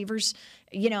wide receivers.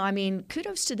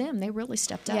 Kudos to them. They really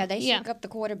stepped up. Yeah, they shook up the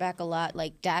quarterback a lot.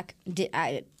 Like Dak did.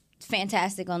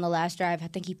 fantastic on the last drive. I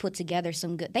think he put together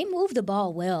some good. They moved the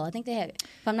ball well. I think they had,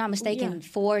 if I'm not mistaken,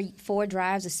 four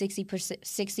drives of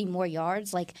 60 more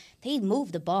yards. Like, they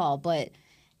moved the ball, but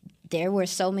there were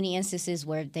so many instances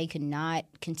where they could not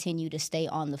continue to stay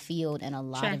on the field, and a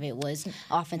lot of it was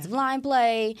offensive line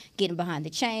play, getting behind the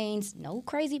chains, no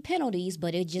crazy penalties,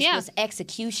 but it just was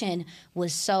execution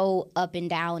was so up and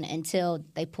down until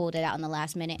they pulled it out in the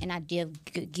last minute, and I do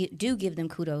give them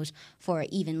kudos for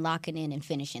even locking in and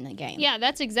finishing the game. Yeah,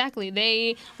 that's exactly.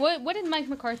 What did Mike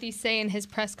McCarthy say in his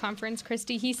press conference,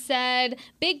 Christy? He said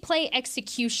big play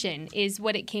execution is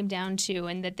what it came down to,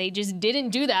 and that they just didn't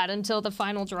do that until the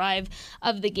final drive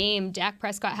of the game. Dak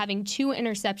Prescott having 2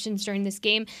 interceptions during this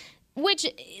game, which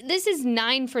this is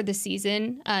 9 for the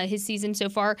season, his season so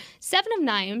far. 7 of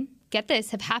 9, get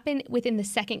this, have happened within the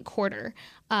second quarter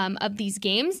of these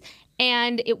games.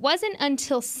 And it wasn't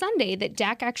until Sunday that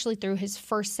Dak actually threw his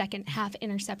first second-half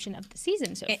interception of the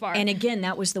season so far. And again,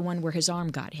 that was the one where his arm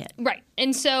got hit. Right.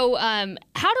 And so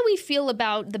how do we feel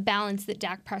about the balance that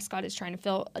Dak Prescott is trying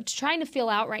to fill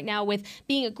out right now with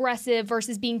being aggressive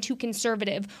versus being too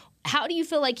conservative? How do you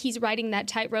feel like he's riding that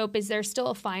tightrope? Is there still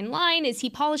a fine line? Is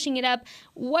he polishing it up?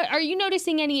 What are you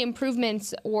noticing any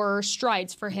improvements or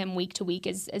strides for him week to week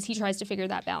as he tries to figure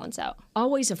that balance out?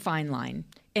 Always a fine line.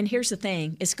 And here's the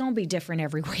thing, it's going to be different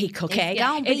every week, okay? It's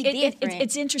going to be different.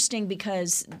 It's interesting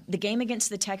because the game against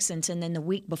the Texans and then the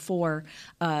week before,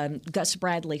 Gus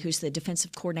Bradley, who's the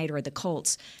defensive coordinator of the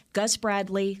Colts, Gus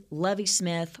Bradley, Lovie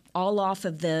Smith, all off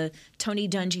of the Tony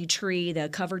Dungy tree, the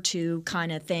cover 2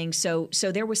 kind of thing. So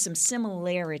there was some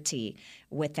similarity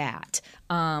with that.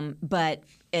 But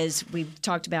as we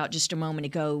talked about just a moment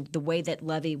ago, the way that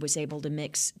Lovie was able to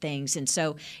mix things. And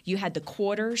so you had the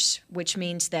quarters, which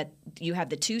means that you have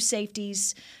the 2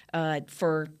 safeties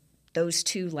for those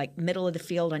 2, like middle of the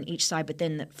field on each side, but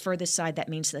then the furthest side, that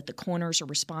means that the corners are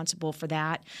responsible for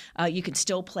that. You can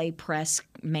still play press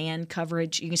man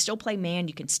coverage. You can still play man.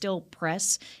 You can still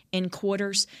press in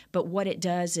quarters. But what it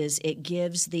does is it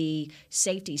gives the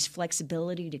safeties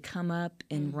flexibility to come up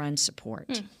and run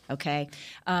support, okay?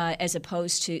 As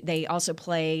opposed to, they also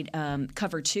played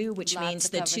cover 2, which means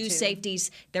the 2 safeties,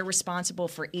 they're responsible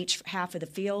for each half of the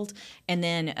field. And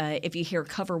then if you hear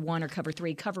cover 1 or cover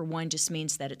 3, cover 1 just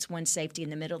means that it's one safety in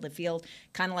the middle of the field,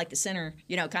 kind of like the center,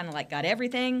 kind of like got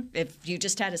everything. If you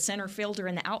just had a center fielder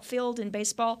in the outfield in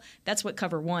baseball, that's what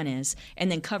cover 1 is.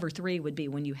 And then cover 3 would be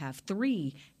when you have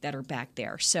 3 that are back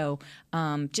there. So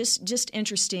just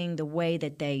interesting the way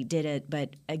that they did it.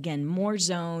 But again, more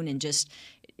zone and just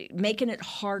making it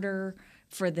harder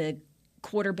for the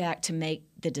quarterback to make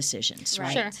the decisions,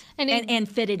 right? Sure. And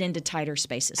fit it into tighter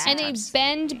spaces sometimes. And a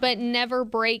bend but never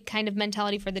break kind of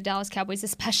mentality for the Dallas Cowboys,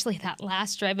 especially that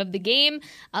last drive of the game.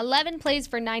 11 plays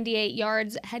for 98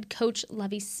 yards. Head coach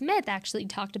Lovie Smith actually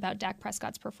talked about Dak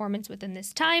Prescott's performance within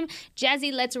this time.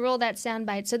 Jazzy, let's roll that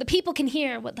soundbite so the people can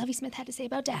hear what Lovie Smith had to say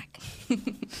about Dak.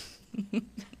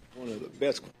 One of the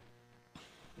best.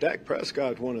 Dak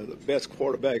Prescott, one of the best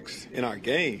quarterbacks in our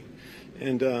game.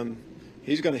 And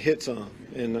he's going to hit some,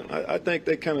 and I think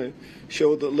they kind of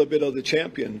showed a little bit of the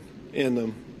champion in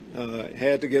them.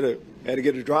 Had to get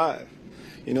a drive,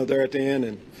 there at the end,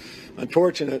 and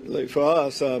unfortunately for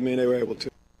us, they were able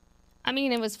to. I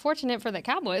mean, it was fortunate for the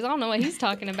Cowboys. I don't know what he's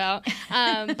talking about.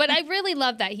 But I really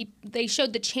love that they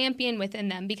showed the champion within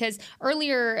them, because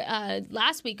earlier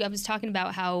last week I was talking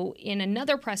about how in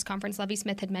another press conference, Lovie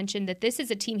Smith had mentioned that this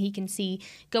is a team he can see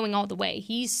going all the way.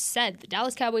 He said the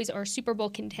Dallas Cowboys are Super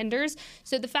Bowl contenders.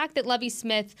 So the fact that Lovie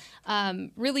Smith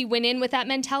really went in with that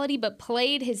mentality but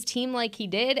played his team like he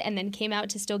did and then came out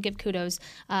to still give kudos,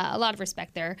 a lot of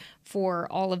respect there for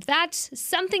all of that.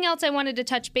 Something else I wanted to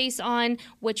touch base on,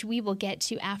 which we will get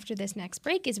to after this next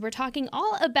break, is we're talking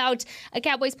all about a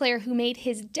Cowboys player who made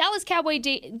his Dallas Cowboys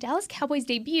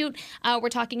debut. We're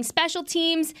talking special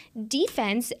teams,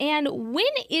 defense, and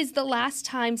when is the last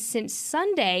time since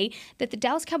Sunday that the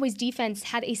Dallas Cowboys defense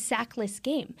had a sackless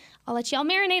game? I'll let y'all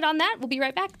marinate on that. We'll be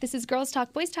right back. This is Girls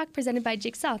Talk, Boys Talk, presented by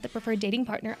Jigsaw, the preferred dating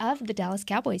partner of the Dallas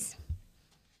Cowboys.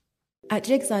 At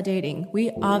Jigsaw Dating,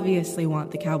 we obviously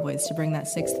want the Cowboys to bring that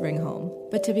 6th ring home.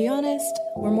 But to be honest,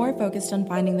 we're more focused on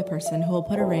finding the person who will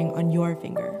put a ring on your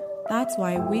finger. That's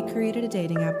why we created a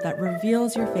dating app that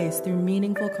reveals your face through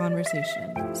meaningful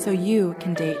conversation, so you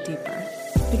can date deeper.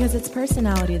 Because it's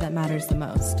personality that matters the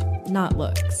most, not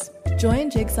looks. Join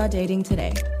Jigsaw Dating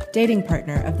today, dating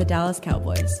partner of the Dallas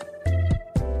Cowboys.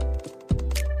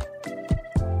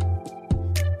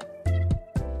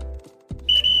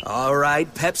 All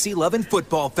right, Pepsi-loving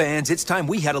football fans, it's time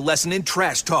we had a lesson in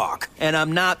trash talk. And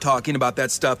I'm not talking about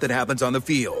that stuff that happens on the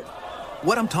field.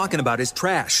 What I'm talking about is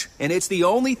trash, and it's the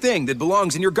only thing that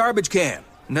belongs in your garbage can.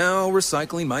 Now,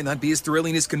 recycling might not be as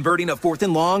thrilling as converting a 4th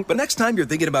and long, but next time you're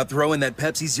thinking about throwing that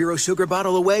Pepsi Zero Sugar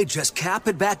bottle away, just cap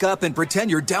it back up and pretend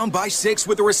you're down by 6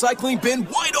 with the recycling bin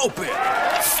wide open.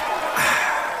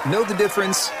 Know the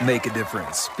difference? Make a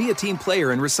difference. Be a team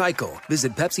player and recycle.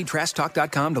 Visit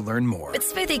PepsiTrashTalk.com to learn more. With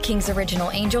Smoothie King's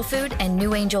original Angel Food and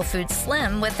new Angel Food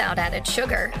Slim without added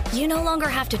sugar, you no longer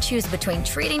have to choose between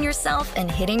treating yourself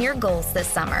and hitting your goals this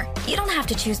summer. You don't have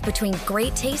to choose between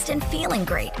great taste and feeling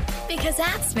great. Because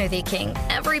at Smoothie King,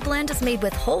 every blend is made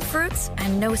with whole fruits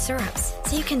and no syrups,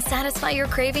 so you can satisfy your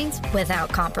cravings without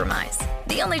compromise.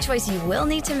 The only choice you will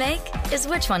need to make is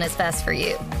which one is best for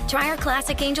you. Try our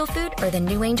classic Angel Food or the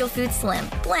new Angel Food Slim,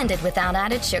 blended without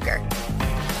added sugar.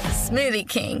 Smoothie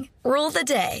King, rule the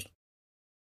day.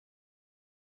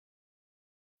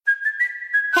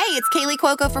 Hey, it's Kaylee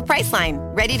Cuoco for Priceline.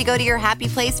 Ready to go to your happy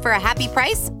place for a happy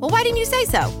price? Well, why didn't you say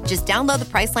so? Just download the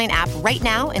Priceline app right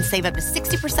now and save up to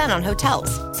 60% on hotels.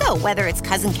 So whether it's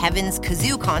Cousin Kevin's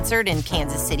Kazoo Concert in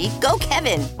Kansas City, go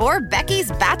Kevin, or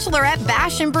Becky's Bachelorette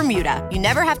Bash in Bermuda, you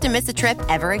never have to miss a trip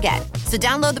ever again. So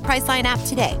download the Priceline app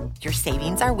today. Your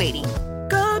savings are waiting.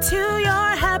 Go to your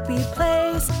happy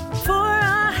place for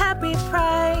a happy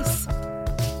price.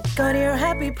 Go to your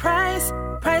happy price,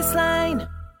 Priceline.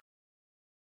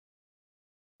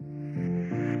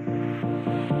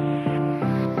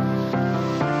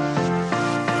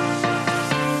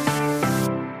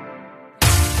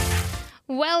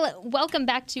 Well, welcome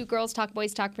back to Girls Talk,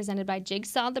 Boys Talk, presented by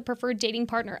Jigsaw, the preferred dating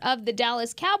partner of the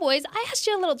Dallas Cowboys. I asked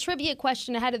you a little trivia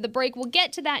question ahead of the break. We'll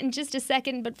get to that in just a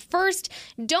second, but first,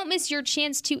 don't miss your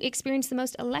chance to experience the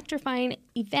most electrifying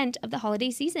event of the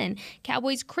holiday season,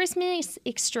 Cowboys Christmas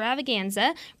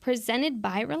Extravaganza, presented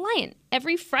by Reliant.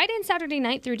 Every Friday and Saturday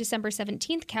night through December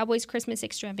 17th, Cowboys Christmas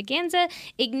Extravaganza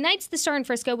ignites the Star in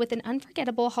Frisco with an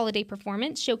unforgettable holiday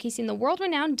performance showcasing the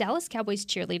world-renowned Dallas Cowboys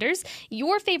cheerleaders,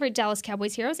 your favorite Dallas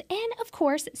Cowboys heroes, and, of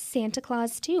course, Santa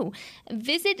Claus, too.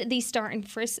 Visit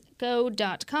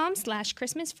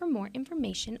thestarinfrisco.com/Christmas for more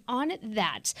information on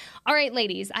that. All right,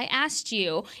 ladies, I asked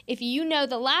you if you know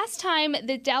the last time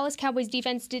the Dallas Cowboys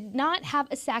defense did not have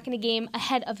a sack in a game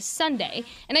ahead of Sunday,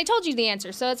 and I told you the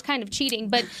answer, so it's kind of cheating,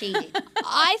 but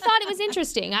I thought it was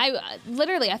interesting. I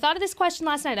thought of this question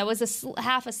last night. I was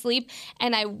half asleep,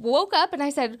 and I woke up, and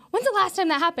I said, when's the last time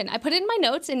that happened? I put it in my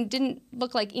notes, and didn't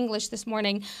look like English this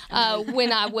morning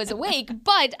when I was awake,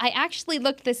 but I actually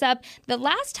looked this up. The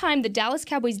last time the Dallas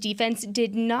Cowboys defense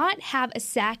did not have a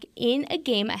sack in a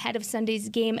game ahead of Sunday's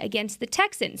game against the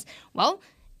Texans, well,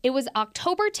 it was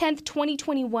October 10th,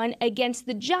 2021 against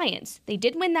the Giants. They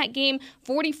did win that game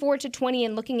 44-20,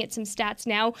 and looking at some stats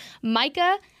now,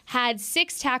 Micah had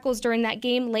 6 tackles during that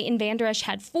game. Leighton Vander Esch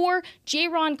had 4.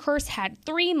 Jaron Kearse had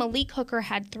 3. Malik Hooker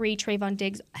had 3. Trayvon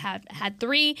Diggs had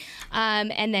 3.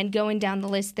 And then going down the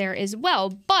list there as well.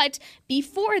 But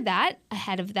before that,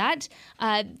 ahead of that,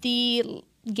 the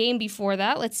game before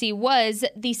that, was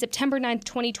the September 9th,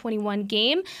 2021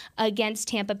 game against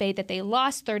Tampa Bay that they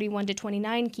lost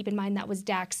 31-29. Keep in mind that was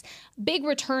Dak's big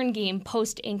return game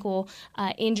post-ankle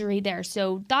injury there.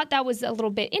 So thought that was a little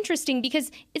bit interesting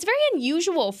because it's very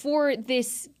unusual for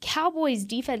this Cowboys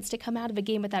defense to come out of a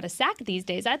game without a sack these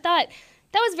days. I thought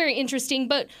that was very interesting,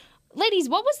 but ladies,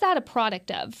 what was that a product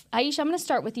of? Aisha, I'm going to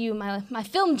start with you, my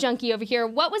film junkie over here.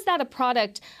 What was that a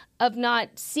product of not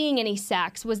seeing any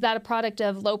sacks? Was that a product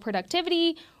of low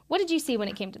productivity? What did you see when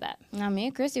it came to that? Me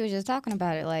and Christy was just talking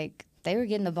about it. Like, they were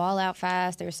getting the ball out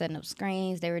fast. They were setting up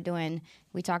screens. They were doing,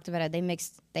 we talked about it,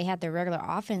 they had their regular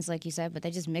offense, like you said, but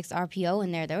they just mixed RPO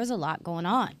in there. There was a lot going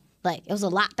on. Like, it was a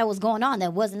lot that was going on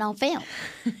that wasn't on film.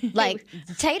 Like,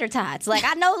 tater tots. Like,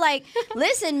 I know, like,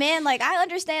 listen, man, like, I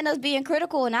understand us being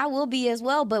critical, and I will be as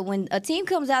well, but when a team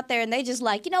comes out there and they just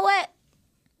like, you know what?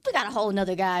 We got a whole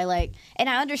nother guy, like, and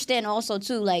I understand also,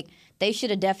 too, like, they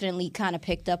should have definitely kind of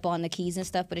picked up on the keys and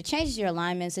stuff, but it changes your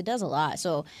alignments. It does a lot.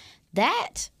 So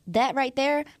that right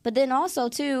there, but then also,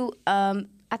 too,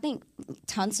 I think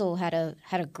Tunsil had a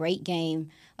great game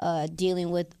dealing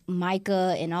with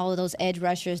Micah and all of those edge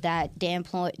rushers that Dan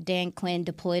Quinn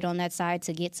deployed on that side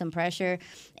to get some pressure.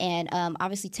 And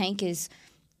obviously Tank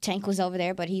was over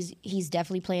there, but he's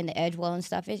definitely playing the edge well and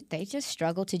stuff. They just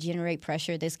struggled to generate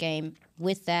pressure this game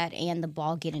with that and the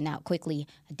ball getting out quickly.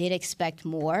 I did expect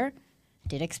more,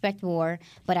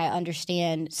 but I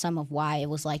understand some of why it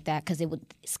was like that because it would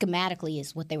schematically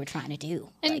is what they were trying to do.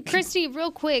 And Christy,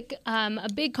 real quick, a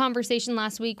big conversation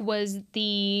last week was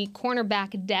the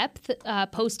cornerback depth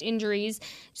post injuries.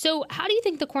 So how do you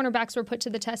think the cornerbacks were put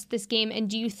to the test this game? And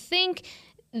do you think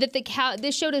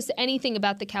this showed us anything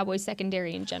about the Cowboys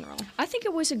secondary in general? I think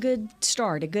it was a good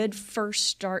start, a good first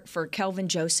start for Kelvin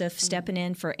Joseph stepping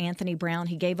in for Anthony Brown.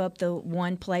 He gave up the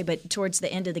one play, but towards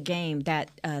the end of the game, that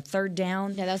third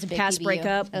down that was a big pass PBU.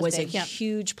 breakup was a big.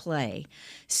 huge play.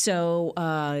 So,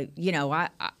 I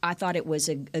thought it was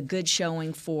a good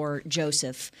showing for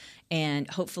Joseph, and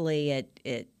hopefully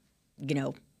it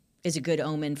is a good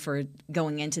omen for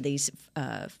going into these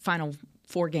final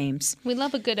 4 games. We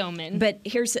love a good omen. But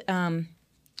here's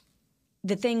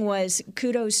the thing was,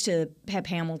 kudos to Pep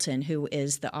Hamilton, who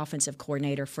is the offensive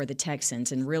coordinator for the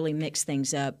Texans, and really mixed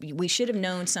things up. We should have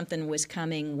known something was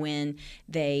coming when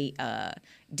they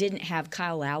didn't have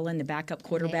Kyle Allen, the backup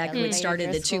quarterback, who had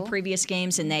started the 2 previous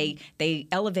games, and they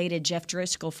elevated Jeff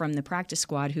Driscoll from the practice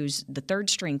squad, who's the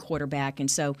third-string quarterback.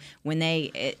 And so when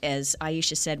they, as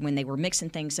Aisha said, when they were mixing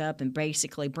things up and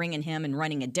basically bringing him and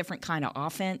running a different kind of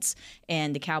offense,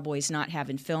 and the Cowboys not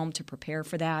having film to prepare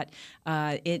for that,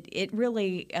 it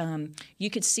really you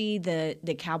could see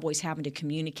the Cowboys having to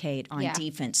communicate on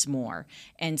defense more.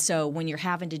 And so when you're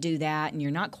having to do that and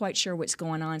you're not quite sure what's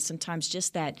going on, sometimes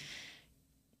just that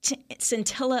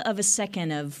scintilla of a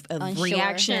second of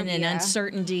reaction and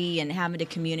uncertainty and having to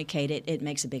communicate it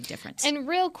makes a big difference. And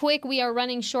real quick, we are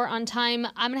running short on time.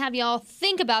 I'm going to have y'all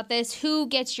think about this. Who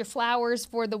gets your flowers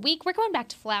for the week? We're going back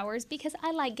to flowers because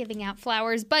I like giving out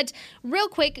flowers. But real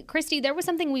quick, Christy, there was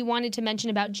something we wanted to mention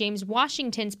about James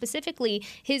Washington, specifically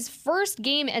his first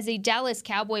game as a Dallas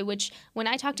Cowboy, which when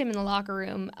I talked to him in the locker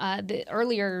room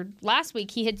earlier last week,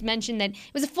 he had mentioned that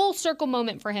it was a full circle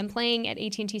moment for him playing at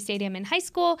AT&T Stadium in high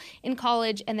school, in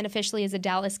college, and then officially as a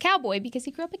Dallas Cowboy because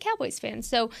he grew up a Cowboys fan.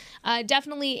 So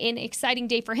definitely an exciting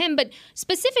day for him. But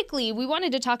specifically, we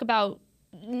wanted to talk about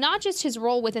not just his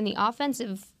role within the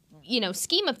offensive,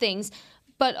 scheme of things,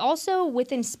 but also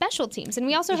within special teams. And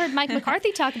we also heard Mike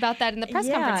McCarthy talk about that in the press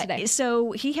conference today.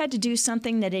 So he had to do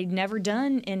something that he'd never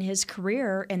done in his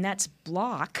career, and that's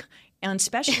block on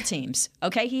special teams.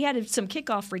 Okay, he had some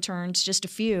kickoff returns, just a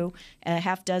few, a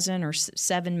half dozen or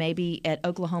 7 maybe at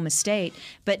Oklahoma State.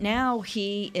 But now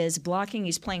he is blocking.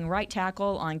 He's playing right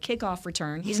tackle on kickoff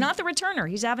return. He's not the returner.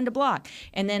 He's having to block.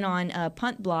 And then on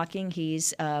punt blocking,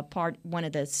 he's one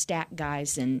of the stack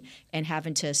guys and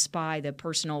having to spy the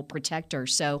personal protector.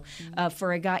 So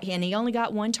for a guy, and he only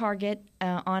got 1 target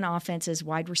on offense as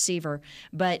wide receiver,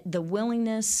 but the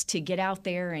willingness to get out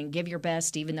there and give your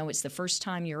best, even though it's the first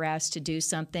time you're asked to do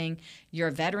something. You're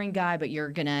a veteran guy, but you're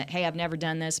going to, hey, I've never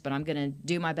done this, but I'm going to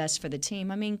do my best for the team.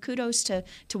 I mean, kudos to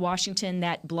Washington.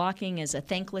 That blocking is a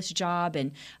thankless job,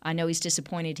 and I know he's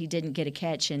disappointed he didn't get a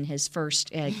catch in his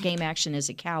first game action as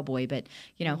a Cowboy, but,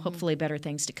 hopefully better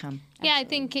things to come. Yeah, I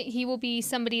think he will be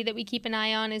somebody that we keep an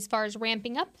eye on as far as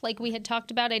ramping up, like we had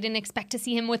talked about. I didn't expect to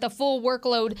see him with a full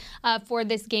workload for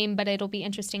this game, but it'll be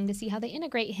interesting to see how they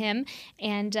integrate him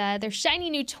and their shiny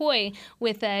new toy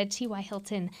with T.Y.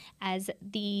 Hilton as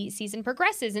the season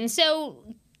progresses. And so,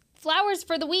 flowers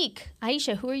for the week.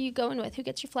 Aisha, who are you going with? Who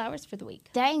gets your flowers for the week?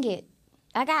 Dang it.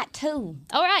 I got 2.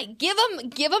 All right, give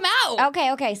them out.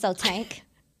 Okay, so Tank.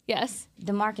 Yes.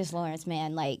 DeMarcus Lawrence,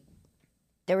 man,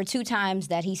 there were 2 times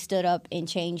that he stood up and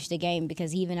changed the game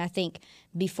because even I think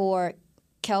before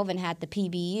Kelvin had the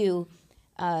PBU,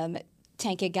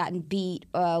 Tank had gotten beat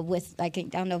with, I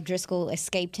don't know if Driscoll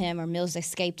escaped him or Mills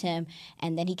escaped him,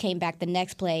 and then he came back the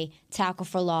next play, tackle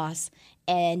for loss,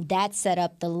 and that set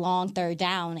up the long third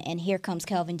down, and here comes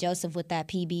Kelvin Joseph with that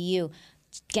PBU.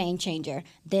 Game changer.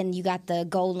 Then you got the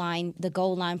goal line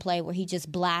play where he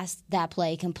just blasts that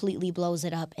play, completely blows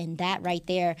it up, and that right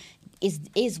there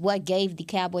is what gave the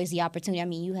Cowboys the opportunity. I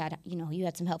mean, you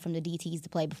had some help from the DTs to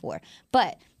play before,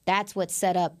 but that's what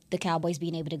set up the Cowboys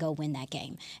being able to go win that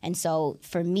game. And so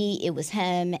for me, it was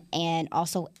him and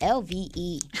also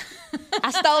LVE. I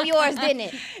stole yours, didn't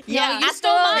it? Yeah, you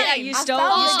stole mine. Yeah, you stole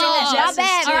My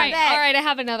bad. All right, I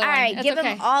have another one. All right, That's give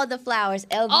okay. him all the flowers.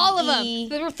 LVE. All of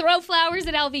them. Throw flowers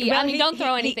at LVE. Well, I mean, don't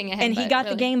throw anything at him. And he got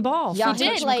the game ball. Y'all, He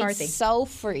played McCarthy. so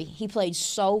free. He played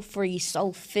so free,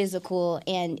 so physical.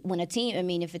 And when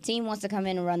if a team wants to come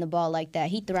in and run the ball like that,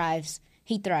 he thrives.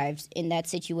 He thrives in that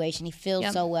situation. He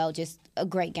feels so well. Just a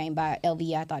great game by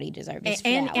LVE. I thought he deserved his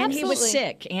flowers. And he was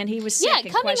sick. And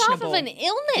coming off of an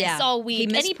illness all week.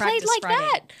 And he played like Friday.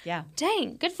 that. Yeah.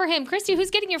 Dang, good for him. Christy, who's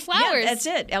getting your flowers? Yeah, that's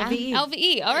it. LVE.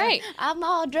 LVE. All right. I'm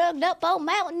all drugged up on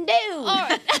Mountain Dew. All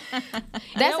right.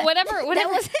 Whatever. That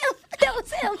was him. That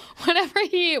was him.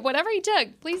 Whatever he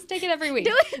took, please take it every week.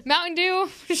 Mountain Dew,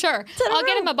 sure. I'll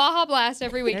get him a Baja Blast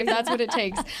every week if that's what it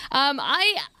takes.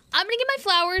 I'm going to give my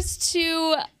flowers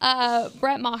to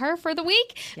Brett Maher for the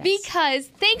week because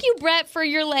thank you, Brett, for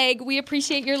your leg. We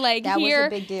appreciate your leg here. That was a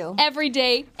big deal. Every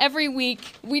day, every week.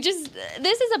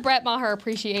 This is a Brett Maher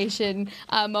appreciation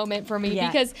moment for me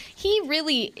because he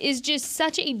really is just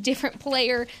such a different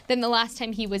player than the last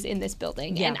time he was in this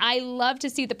building. Yeah. And I love to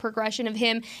see the progression of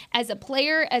him as a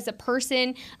player, as a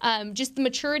person, just the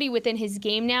maturity within his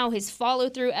game now, his follow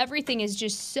through, everything is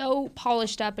just so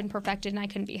polished up and perfected, and I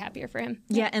couldn't be happier for him.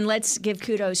 Yeah, and let's give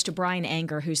kudos to Brian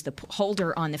Anger, who's the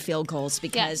holder on the field goals,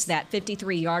 because that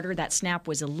 53-yarder, that snap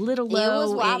was a little low. It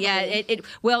was wobbly.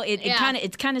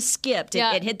 It kind of skipped.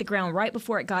 It hit the ground right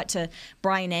before it got to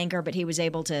Brian Anger, but he was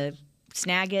able to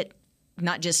snag it,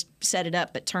 not just set it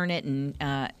up, but turn it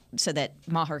and so that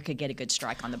Maher could get a good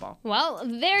strike on the ball. Well,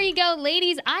 there you go,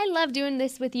 ladies. I love doing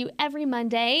this with you every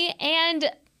Monday, and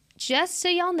just so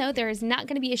y'all know, there is not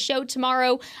going to be a show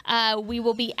tomorrow. We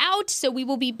will be out, so we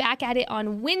will be back at it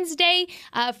on Wednesday.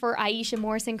 For Aisha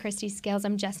Morrison, Christy Scales,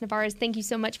 I'm Jess Navarez. Thank you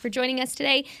so much for joining us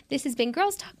today. This has been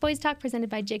Girls Talk, Boys Talk, presented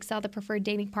by Jigsaw, the preferred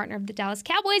dating partner of the Dallas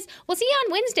Cowboys. We'll see you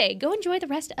on Wednesday. Go enjoy the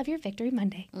rest of your Victory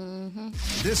Monday.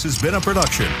 This has been a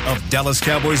production of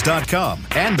DallasCowboys.com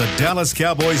and the Dallas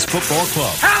Cowboys Football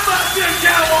Club. How about this,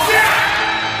 Cowboys? Yeah!